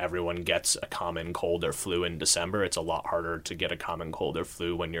where like everyone gets a common cold or flu in December, it's a lot harder to get a common cold or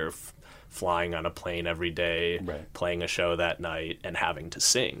flu when you're flying on a plane every day, Right. playing a show that night, and having to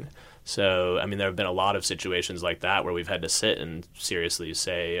sing. So, I mean, there have been a lot of situations like that where we've had to sit and seriously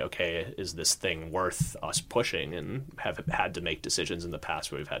say, okay, is this thing worth us pushing? And have had to make decisions in the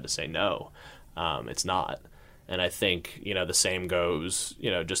past where we've had to say, no, it's not. And I think, the same goes,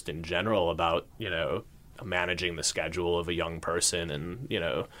 just in general about, managing the schedule of a young person.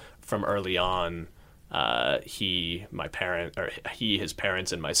 And, from early on, his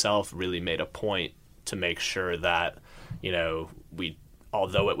parents and myself really made a point to make sure that,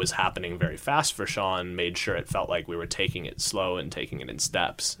 although it was happening very fast for Shawn, made sure it felt like we were taking it slow and taking it in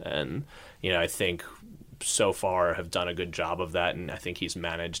steps. And, I think so far have done a good job of that. And I think he's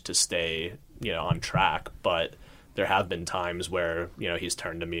managed to stay, on track. But there have been times where, he's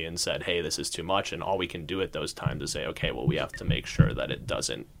turned to me and said, hey, this is too much. And all we can do at those times is say, okay, well, we have to make sure that it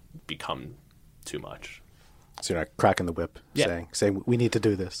doesn't become too much. So you're not cracking the whip, saying we need to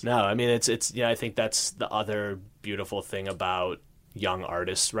do this. No, I mean, it's I think that's the other beautiful thing about young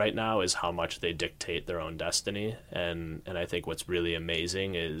artists right now is how much they dictate their own destiny. And I think what's really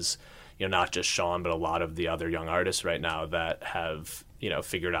amazing is, not just Shawn, but a lot of the other young artists right now that have,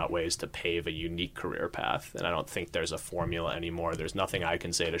 figured out ways to pave a unique career path. And I don't think there's a formula anymore. There's nothing I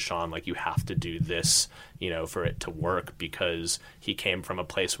can say to Shawn, like, you have to do this, for it to work, because he came from a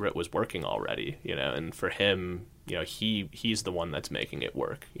place where it was working already, and for him, he's the one that's making it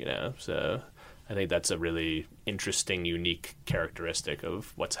work, so I think that's a really interesting, unique characteristic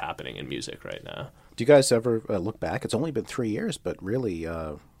of what's happening in music right now. Do you guys ever look back? It's only been 3 years, but really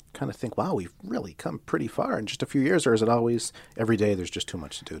kind of think, wow, we've really come pretty far in just a few years, or is it always every day there's just too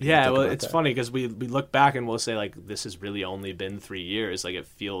much to do? Yeah, well, it's funny because we look back and we'll say, like, this has really only been 3 years. Like, it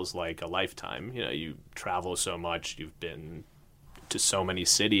feels like a lifetime. You know, you travel so much, you've been to so many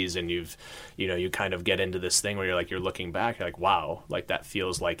cities, and you kind of get into this thing where you're looking back, you're like, wow, like that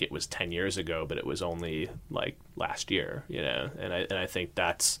feels like it was 10 years ago, but it was only like last year, you know? And I think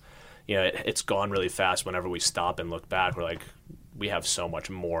that's, you know, it's gone really fast. Whenever we stop and look back, we're like, we have so much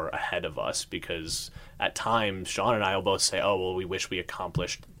more ahead of us, because at times Sean and I will both say, oh, well, we wish we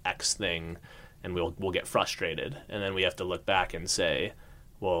accomplished X thing, and we'll get frustrated. And then we have to look back and say,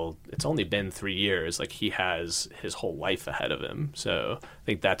 well, it's only been 3 years. Like, he has his whole life ahead of him. So I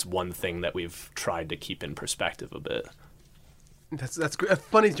think that's one thing that we've tried to keep in perspective a bit. That's great.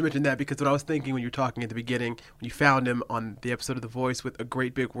 Funny that you mentioned that, because what I was thinking when you were talking at the beginning, when you found him on the episode of The Voice with A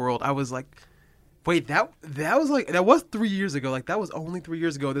Great Big World, I was like, wait, that was 3 years ago. Like, that was only 3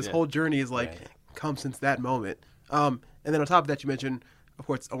 years ago. This whole journey is come since that moment. And then on top of that, you mentioned, of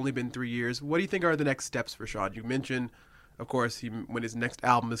course, it's only been 3 years. What do you think are the next steps for Sean? You mentioned, of course, when his next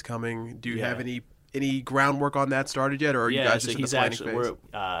album is coming. Do you have any groundwork on that started yet, or are you guys just in the planning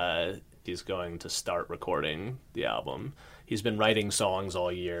phase? He's going to start recording the album. He's been writing songs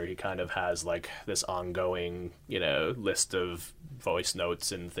all year. He kind of has like this ongoing, you know, list of voice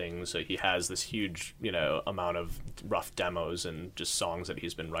notes and things. So he has this huge, you know, amount of rough demos and just songs that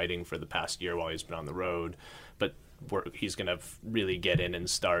he's been writing for the past year while he's been on the road. But he's going to really get in and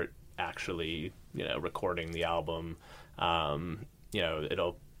start actually, you know, recording the album. You know,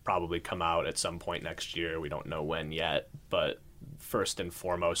 it'll probably come out at some point next year. We don't know when yet, but first and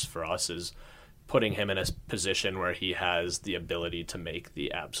foremost for us is putting him in a position where he has the ability to make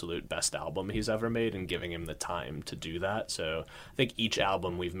the absolute best album he's ever made, and giving him the time to do that. So I think each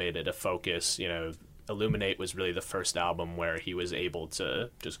album we've made it a focus. You know, Illuminate was really the first album where he was able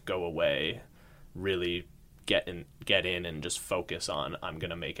to just go away, really get in and just focus on, I'm going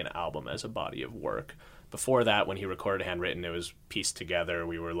to make an album as a body of work. Before that, when he recorded Handwritten, it was pieced together.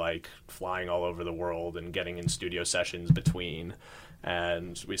 We were like flying all over the world and getting in studio sessions between.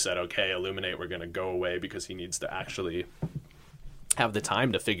 And we said, okay, Illuminate, we're going to go away because he needs to actually have the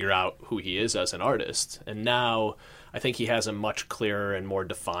time to figure out who he is as an artist. And now I think he has a much clearer and more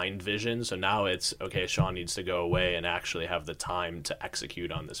defined vision. So now it's, okay, Sean needs to go away and actually have the time to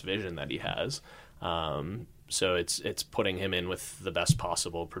execute on this vision that he has. So it's putting him in with the best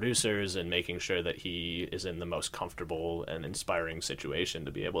possible producers and making sure that he is in the most comfortable and inspiring situation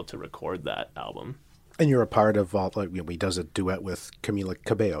to be able to record that album. And you're a part of all, like, he does a duet with Camila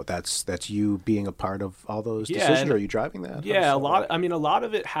Cabello. That's you being a part of all those decisions, or are you driving that? Yeah, a lot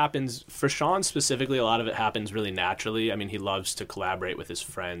of it happens, for Sean specifically, a lot of it happens really naturally. I mean, he loves to collaborate with his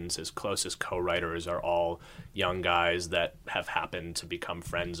friends. His closest co-writers are all young guys that have happened to become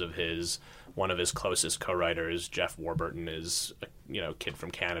friends of his. One of his closest co-writers, Jeff Warburton, is a kid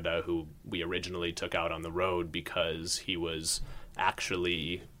from Canada who we originally took out on the road because he was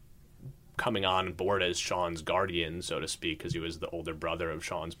actually coming on board as Sean's guardian, so to speak, because he was the older brother of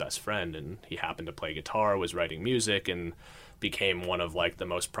Sean's best friend, and he happened to play guitar, was writing music, and became one of the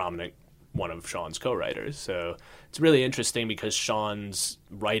most prominent one of Sean's co-writers. So it's really interesting because Sean's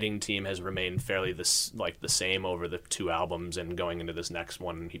writing team has remained fairly the same over the two albums, and going into this next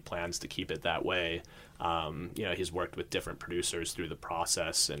one, he plans to keep it that way. He's worked with different producers through the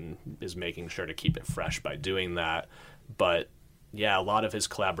process and is making sure to keep it fresh by doing that. But yeah, a lot of his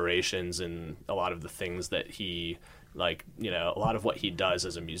collaborations and a lot of the things that he a lot of what he does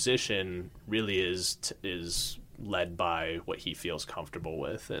as a musician really is led by what he feels comfortable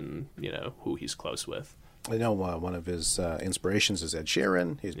with and, who he's close with. I know one of his inspirations is Ed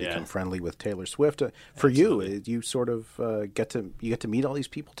Sheeran. He's become friendly with Taylor Swift. For you, you sort of get to meet all these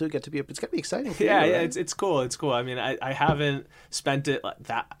people too. It's got to be exciting for you. Yeah, right? It's cool. It's cool. I mean, I haven't spent it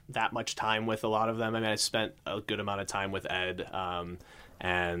that much time with a lot of them. I mean, I spent a good amount of time with Ed,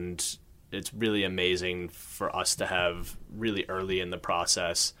 and it's really amazing for us to have really early in the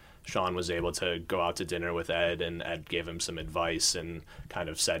process. Sean was able to go out to dinner with Ed, and Ed gave him some advice and kind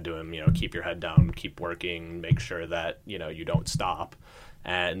of said to him, keep your head down, keep working, make sure that, you don't stop.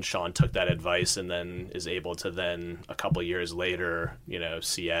 And Sean took that advice and then is able to then a couple years later,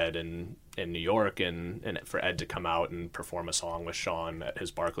 see Ed in New York, and for Ed to come out and perform a song with Sean at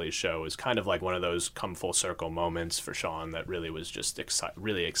his Barclays show is kind of like one of those come full circle moments for Sean that really was just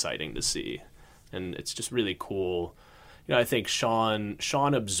really exciting to see. And it's just really cool. I think Sean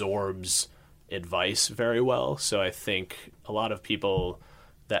absorbs advice very well. So I think a lot of people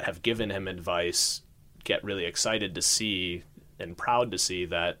that have given him advice get really excited to see and proud to see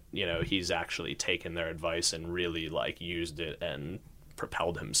that, you know, he's actually taken their advice and really like used it and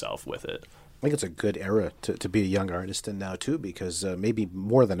propelled himself with it. I think it's a good era to be a young artist in now too, because maybe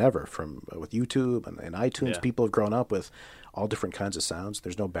more than ever from with YouTube and iTunes, people have grown up with all different kinds of sounds.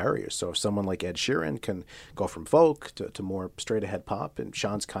 There's no barriers. So if someone like Ed Sheeran can go from folk to more straight ahead pop, and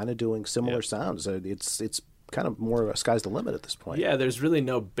Sean's kind of doing similar sounds, it's kind of more sky's the limit at this point. Yeah, there's really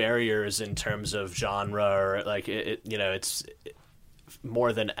no barriers in terms of genre or like you know, it's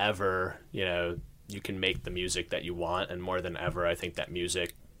more than ever, you know, you can make the music that you want, and more than ever I think that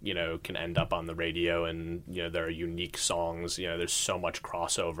music, you know, can end up on the radio, and, you know, there are unique songs. You know, there's so much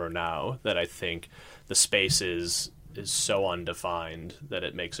crossover now that I think the space is so undefined that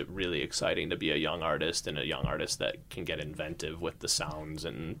it makes it really exciting to be a young artist, and a young artist that can get inventive with the sounds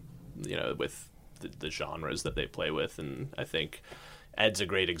and, you know, with the genres that they play with. And I think Ed's a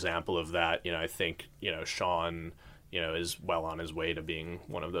great example of that. You know, I think, you know, Sean, you know, is well on his way to being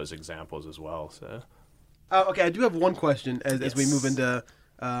one of those examples as well. So, okay, I do have one question as we move into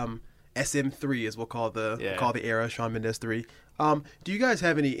SM3, as we'll call the era, Shawn Mendes 3. Do you guys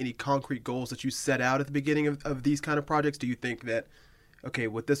have any concrete goals that you set out at the beginning of these kind of projects? Do you think that, okay,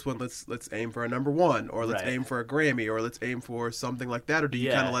 with this one, let's aim for a number one, or let's aim for a Grammy, or let's aim for something like that, or do you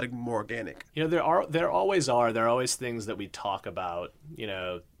kind of let it be more organic? You know, there are always things that we talk about. You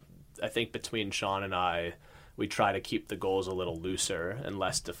know, I think between Sean and I, we try to keep the goals a little looser and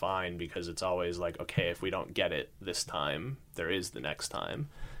less defined, because it's always like, okay, if we don't get it this time, there is the next time.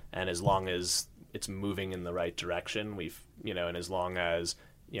 And as long as it's moving in the right direction, and as long as,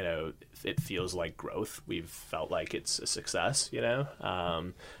 you know, it feels like growth, we've felt like it's a success, you know? I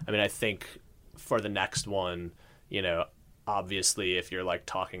mean, I think for the next one, you know, obviously if you're like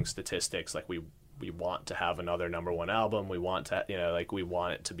talking statistics, like we want to have another number one album. We want to, you know, like we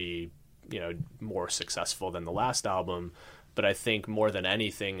want it to be, you know, more successful than the last album. But I think more than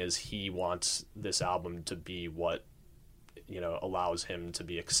anything is he wants this album to be what, you know, allows him to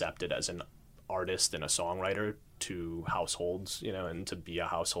be accepted as an artist and a songwriter to households, you know, and to be a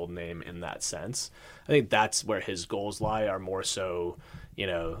household name in that sense. I think that's where his goals lie, are more so, you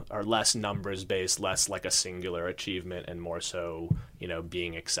know, are less numbers based, less like a singular achievement, and more so, you know,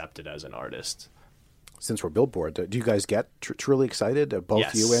 being accepted as an artist. Since we're Billboard, do you guys get truly excited, both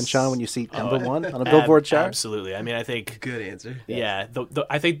Yes. you and Sean, when you see number one on a Billboard chart? Absolutely. I mean, I think... Good answer. Yeah.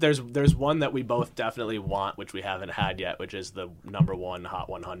 I think there's one that we both definitely want, which we haven't had yet, which is the number one Hot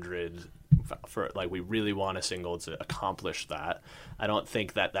 100. For like, we really want a single to accomplish that. I don't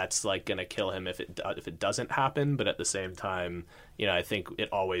think that that's like going to kill him if it doesn't happen, but at the same time, you know, I think it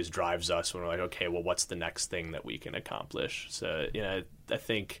always drives us when we're like, okay, well, what's the next thing that we can accomplish? So, you know, I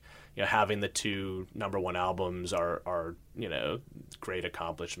think, you know, having the two number one albums are, you know, great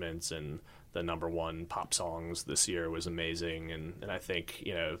accomplishments, and the number one pop songs this year was amazing. And I think,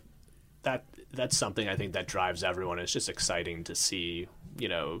 you know, that's something I think that drives everyone. It's just exciting to see, you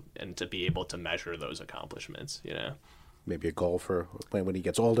know, and to be able to measure those accomplishments, you know. Maybe a goal for when he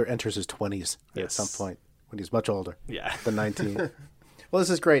gets older, enters his 20s at some point, when he's much older than 19. Well, this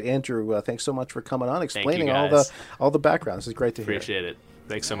is great, Andrew. Thanks so much for coming on, explaining all the background. This is great to hear. Appreciate it.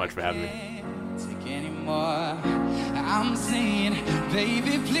 Thanks so much for having me. Anymore. I'm saying,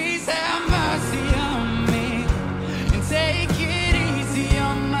 baby, please have mercy on me and take it easy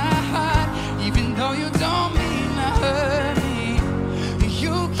on my heart, even though you don't mean to hurt me.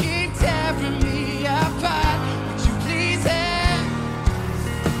 You keep tearing me apart. Would you please have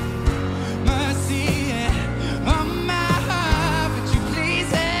mercy on my heart? Would you please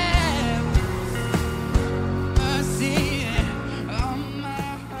have mercy on my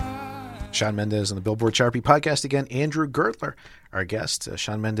heart? Shawn Mendes on the Billboard Sharpie podcast again. Andrew Gertler, our guest.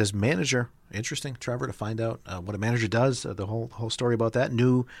 Shawn Mendes, manager. Interesting, Trevor, to find out what a manager does. The whole story about that.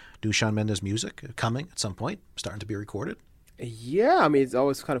 New Shawn Mendes music coming at some point, starting to be recorded. Yeah, I mean, it's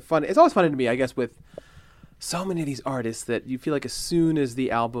always kind of fun. It's always funny to me, I guess, with so many of these artists that you feel like as soon as the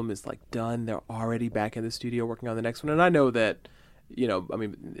album is like done, they're already back in the studio working on the next one. And I know that, you know, I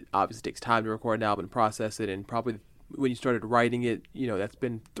mean, it obviously takes time to record an album and process it, and probably when you started writing it, you know, that's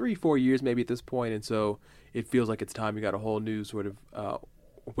been 3-4 years maybe at this point, and so it feels like it's time you got a whole new sort of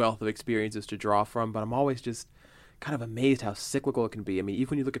wealth of experiences to draw from. But I'm always just kind of amazed how cyclical it can be. I mean,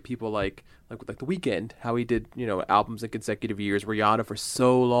 even when you look at people like The Weeknd, how he did, you know, albums in consecutive years. Rihanna for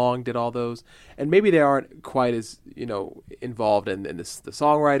so long did all those, and maybe they aren't quite as, you know, involved in the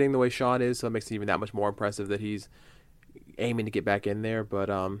songwriting the way Sean is, so it makes it even that much more impressive that he's aiming to get back in there. But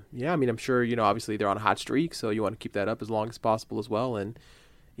yeah, I mean, I'm sure, you know, obviously they're on a hot streak, so you want to keep that up as long as possible as well. And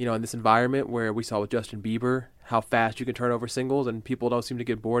in this environment where we saw with Justin Bieber how fast you can turn over singles and people don't seem to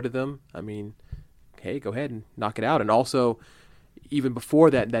get bored of them. I mean, hey, go ahead and knock it out. And also, even before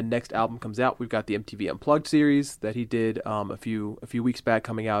that next album comes out, we've got the MTV Unplugged series that he did a few weeks back,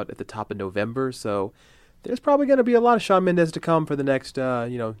 coming out at the top of November. So there's probably going to be a lot of Shawn Mendes to come for the next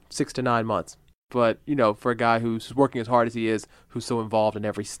 6 to 9 months. But for a guy who's working as hard as he is, who's so involved in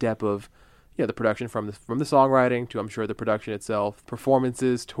every step of the production, from the songwriting to, I'm sure, the production itself,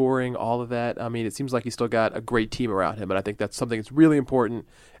 performances, touring, all of that. I mean, it seems like he's still got a great team around him, and I think that's something that's really important,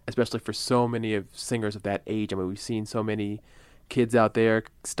 especially for so many of singers of that age. I mean, we've seen so many kids out there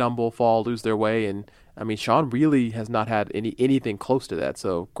stumble, fall, lose their way, and I mean, Shawn really has not had anything close to that.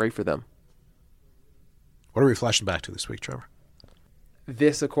 So great for them. What are we flashing back to this week, Trevor?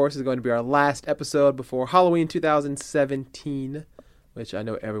 This, of course, is going to be our last episode before Halloween 2017, which I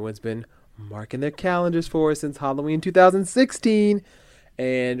know everyone's been marking their calendars for since Halloween 2016.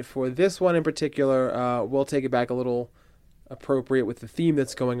 And for this one in particular, we'll take it back a little appropriate with the theme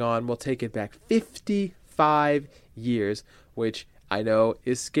that's going on. We'll take it back 55 years, which I know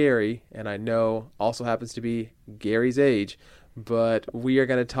is scary, and I know also happens to be Gary's age. But we are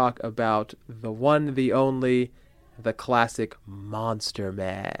going to talk about the one, the only, the classic Monster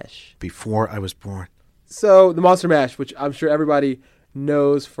Mash. Before I was born. So the Monster Mash, which I'm sure everybody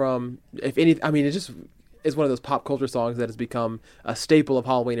knows from, if any, I mean, it just is one of those pop culture songs that has become a staple of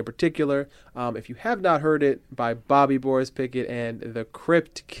Halloween in particular. If you have not heard it, by Bobby Boris Pickett and the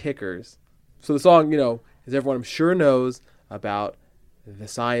Crypt Kickers. So the song, as everyone I'm sure knows, about the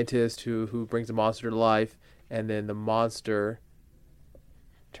scientist who brings a monster to life, and then the monster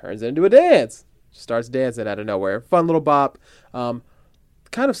turns into a dance. Starts dancing out of nowhere. Fun little bop. Kind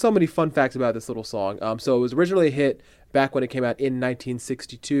of so many fun facts about this little song. So it was originally a hit back when it came out in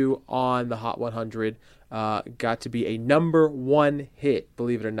 1962 on the Hot 100. Got to be a number 1 hit,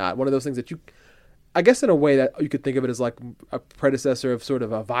 believe it or not. One of those things that I guess in a way that you could think of it as like a predecessor of sort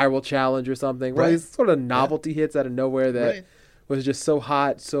of a viral challenge or something. Right. These sort of novelty hits out of nowhere that was just so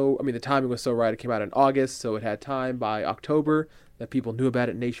hot. So, I mean, the timing was so right. It came out in August, so it had time by October that people knew about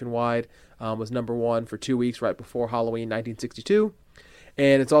it nationwide. Was number 1 for 2 weeks right before Halloween 1962.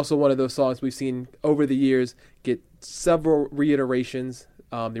 And it's also one of those songs we've seen over the years get several reiterations.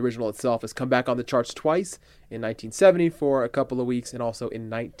 The original itself has come back on the charts twice, in 1970 for a couple of weeks, and also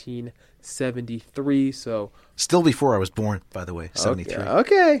in 1973. So still before I was born, by the way, 73.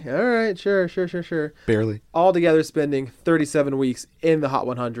 Okay. All right. Sure. Barely. Altogether spending 37 weeks in the Hot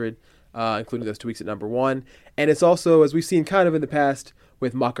 100, including those 2 weeks at number 1. And it's also, as we've seen kind of in the past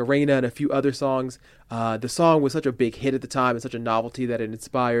with Macarena and a few other songs, the song was such a big hit at the time and such a novelty that it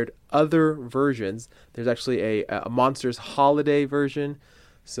inspired other versions. There's actually a Monsters Holiday version.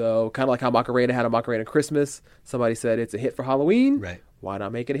 So kind of like how Macarena had a Macarena Christmas. Somebody said it's a hit for Halloween. Right. Why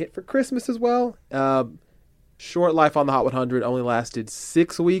not make it a hit for Christmas as well? Short life on the Hot 100, only lasted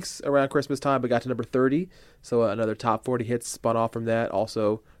 6 weeks around Christmas time, but got to number 30. So another top 40 hits spun off from that.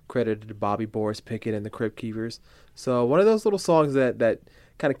 Also credited to Bobby Boris Pickett and the Crypt Keepers. So one of those little songs that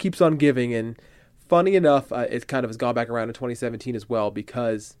kind of keeps on giving. And funny enough, it kind of has gone back around in 2017 as well,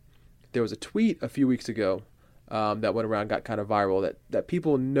 because there was a tweet a few weeks ago that went around, got kind of viral, that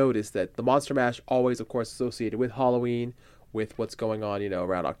people noticed that the Monster Mash, always, of course, associated with Halloween, with what's going on,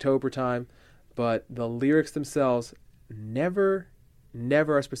 around October time. But the lyrics themselves never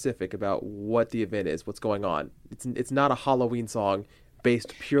are specific about what the event is, what's going on. It's not a Halloween song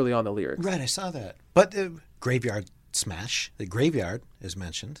based purely on the lyrics. Right, I saw that. But Graveyard Smash, the graveyard is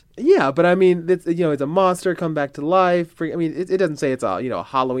mentioned. Yeah, but I mean, it's a monster come back to life. I mean, it doesn't say it's a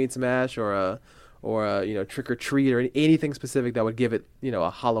Halloween smash or a trick or treat or anything specific that would give it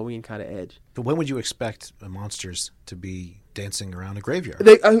a Halloween kind of edge. But when would you expect monsters to be dancing around a graveyard?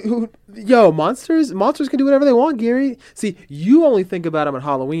 Monsters can do whatever they want, Gary. See, you only think about them on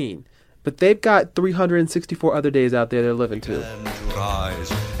Halloween, but they've got 364 other days out there they're living to.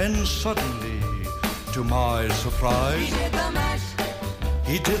 Rise, and suddenly, to my surprise,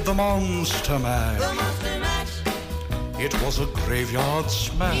 he did the Monster Mash. It was a graveyard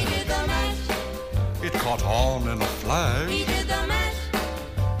smash. It caught on in a flash. He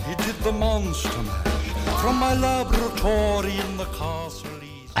did the Monster Mash from my laboratory in the castle.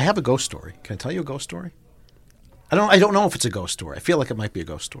 I have a ghost story. Can I tell you a ghost story? I don't know if it's a ghost story. I feel like it might be a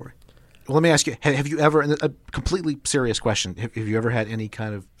ghost story. Well, let me ask you, have you ever, and a completely serious question, have you ever had any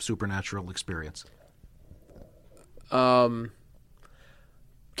kind of supernatural experience? Maybe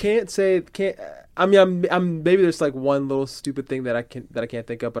there's like one little stupid thing that I can't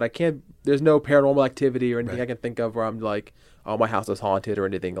think of, but there's no paranormal activity or anything I can think of where I'm like, oh, my house is haunted or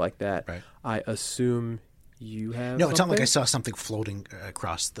anything like that. Right. I assume you have No, it's not like I something? saw something floating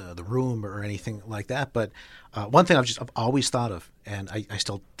across the room or anything like that. But one thing I've always thought of, and I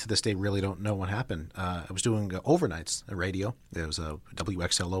still to this day really don't know what happened. I was doing overnights at radio. There was a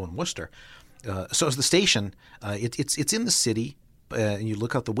WXLO in Worcester. So as the station, it's in the city, and you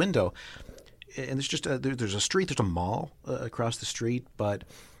look out the window, and there's just there's a street, there's a mall across the street, but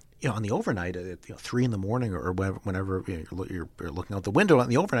on the overnight at 3 a.m. or whenever you're looking out the window on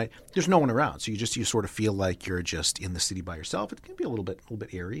the overnight, there's no one around. So you sort of feel like you're just in the city by yourself. It can be a little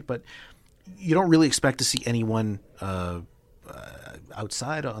bit eerie, but you don't really expect to see anyone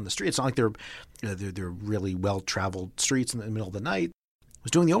outside on the street. It's not like they're really well traveled streets in the middle of the night. I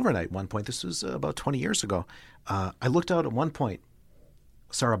was doing the overnight at one point. This was about 20 years ago. I looked out at one point,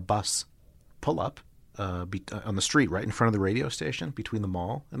 saw a bus pull up on the street right in front of the radio station, between the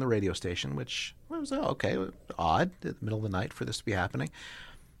mall and the radio station, which was odd in the middle of the night for this to be happening.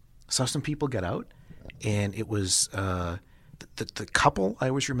 Saw some people get out, and it was the couple. I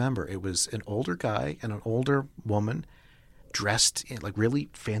always remember it was an older guy and an older woman dressed in like really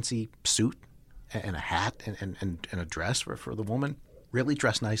fancy suit and a hat and a dress for the woman, really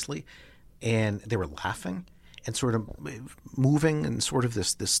dressed nicely, and they were laughing and sort of moving in sort of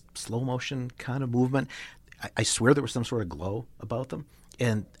this slow motion kind of movement. I swear there was some sort of glow about them.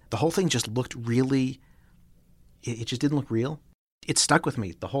 And the whole thing just looked really – it just didn't look real. It stuck with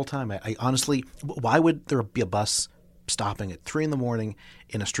me the whole time. I honestly – why would there be a bus stopping at 3 a.m.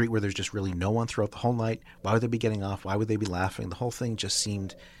 in a street where there's just really no one throughout the whole night? Why would they be getting off? Why would they be laughing? The whole thing just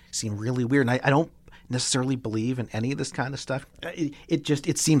seemed really weird. And I don't necessarily believe in any of this kind of stuff.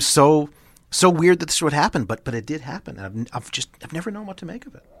 It seems so weird that this would happen, but it did happen. And I've never known what to make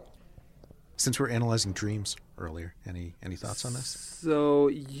of it. Since we're analyzing dreams earlier, any thoughts on this? So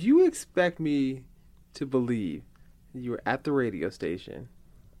you expect me to believe you were at the radio station.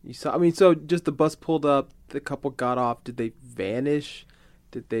 You saw. I mean, so just the bus pulled up. The couple got off. Did they vanish?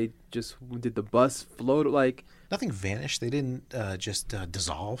 Did the bus float? Like nothing vanished. They didn't just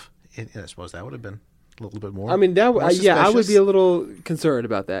dissolve. I suppose that would have been a little bit more. I mean, I would be a little concerned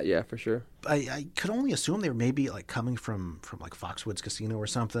about that. Yeah, for sure. I could only assume they were maybe like coming from like Foxwoods Casino or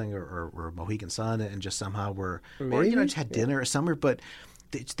something, or Mohegan Sun, and just somehow were, or just had dinner or somewhere. But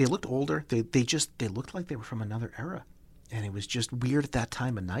they looked older. They looked like they were from another era, and it was just weird at that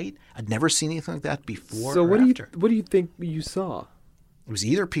time of night. I'd never seen anything like that before. So what do you think you saw? It was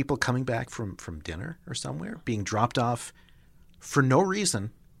either people coming back from dinner or somewhere, being dropped off for no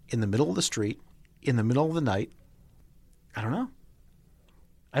reason in the middle of the street, in the middle of the night. I don't know.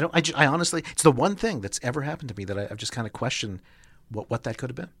 I honestly, it's the one thing that's ever happened to me that I've just kind of questioned what that could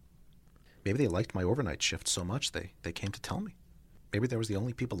have been. Maybe they liked my overnight shift so much they came to tell me. Maybe there was the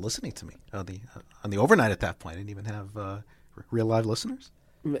only people listening to me on the overnight at that point. I didn't even have real live listeners.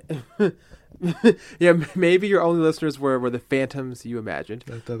 Yeah, maybe your only listeners were the phantoms you imagined.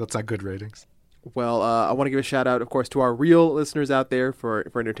 That's not good ratings. Well, I want to give a shout out, of course, to our real listeners out there for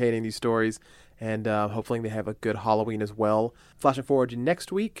entertaining these stories, and hopefully they have a good Halloween as well. Flashing forward to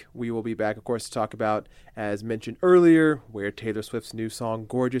next week, we will be back, of course, to talk about, as mentioned earlier, where Taylor Swift's new song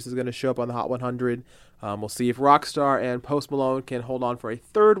 "Gorgeous" is going to show up on the Hot 100. We'll see if Rockstar and Post Malone can hold on for a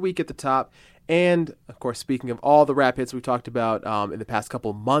third week at the top. And, of course, speaking of all the rap hits we've talked about in the past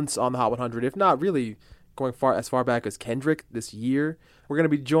couple months on the Hot 100, if not really going as far back as Kendrick this year, we're going to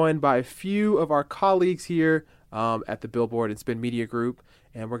be joined by a few of our colleagues here at the Billboard and Spin Media Group,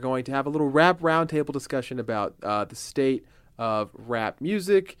 and we're going to have a little rap roundtable discussion about the state of rap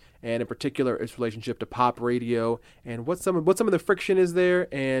music, and in particular its relationship to pop radio, and what some of the friction is there,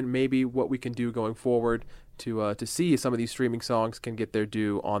 and maybe what we can do going forward to see if some of these streaming songs can get their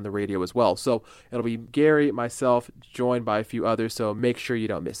due on the radio as well. So it'll be Gary, myself, joined by a few others, so make sure you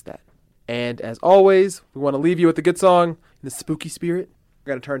don't miss that. And as always, we want to leave you with a good song in the spooky spirit.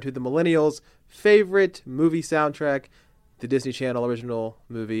 We're going to turn to the millennials' favorite movie soundtrack, the Disney Channel original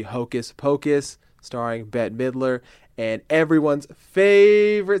movie Hocus Pocus, starring Bette Midler, and everyone's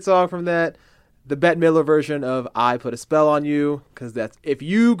favorite song from that, the Bette Midler version of "I Put a Spell on You," because that's, if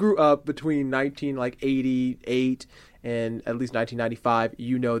you grew up between 1988 and at least 1995,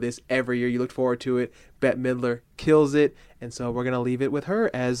 you know this. Every year you look forward to it. Bette Midler kills it, and so we're going to leave it with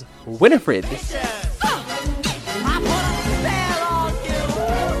her as Winifred.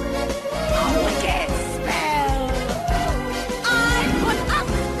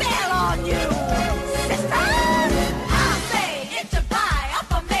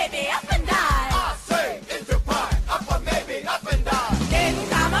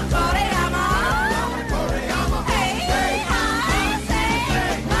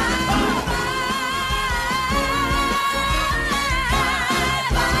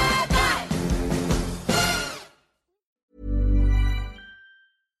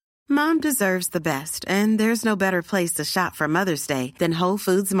 Mom deserves the best, and there's no better place to shop for Mother's Day than Whole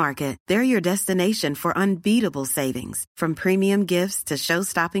Foods Market. They're your destination for unbeatable savings, from premium gifts to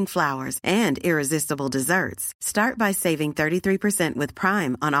show-stopping flowers and irresistible desserts. Start by saving 33% with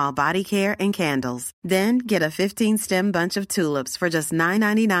Prime on all body care and candles. Then get a 15-stem bunch of tulips for just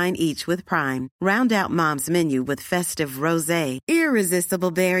 $9.99 each with Prime. Round out Mom's menu with festive rosé,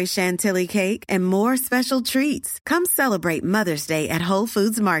 irresistible berry chantilly cake, and more special treats. Come celebrate Mother's Day at Whole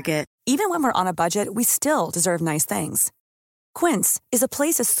Foods Market. Even when we're on a budget, we still deserve nice things. Quince is a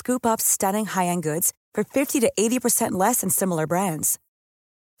place to scoop up stunning high-end goods for 50 to 80% less than similar brands.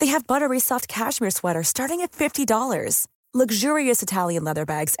 They have buttery soft cashmere sweaters starting at $50, luxurious Italian leather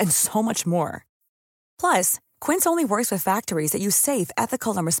bags, and so much more. Plus, Quince only works with factories that use safe,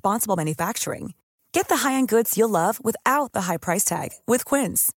 ethical, and responsible manufacturing. Get the high-end goods you'll love without the high price tag with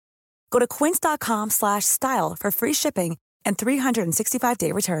Quince. Go to quince.com/style for free shipping and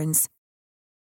 365-day returns.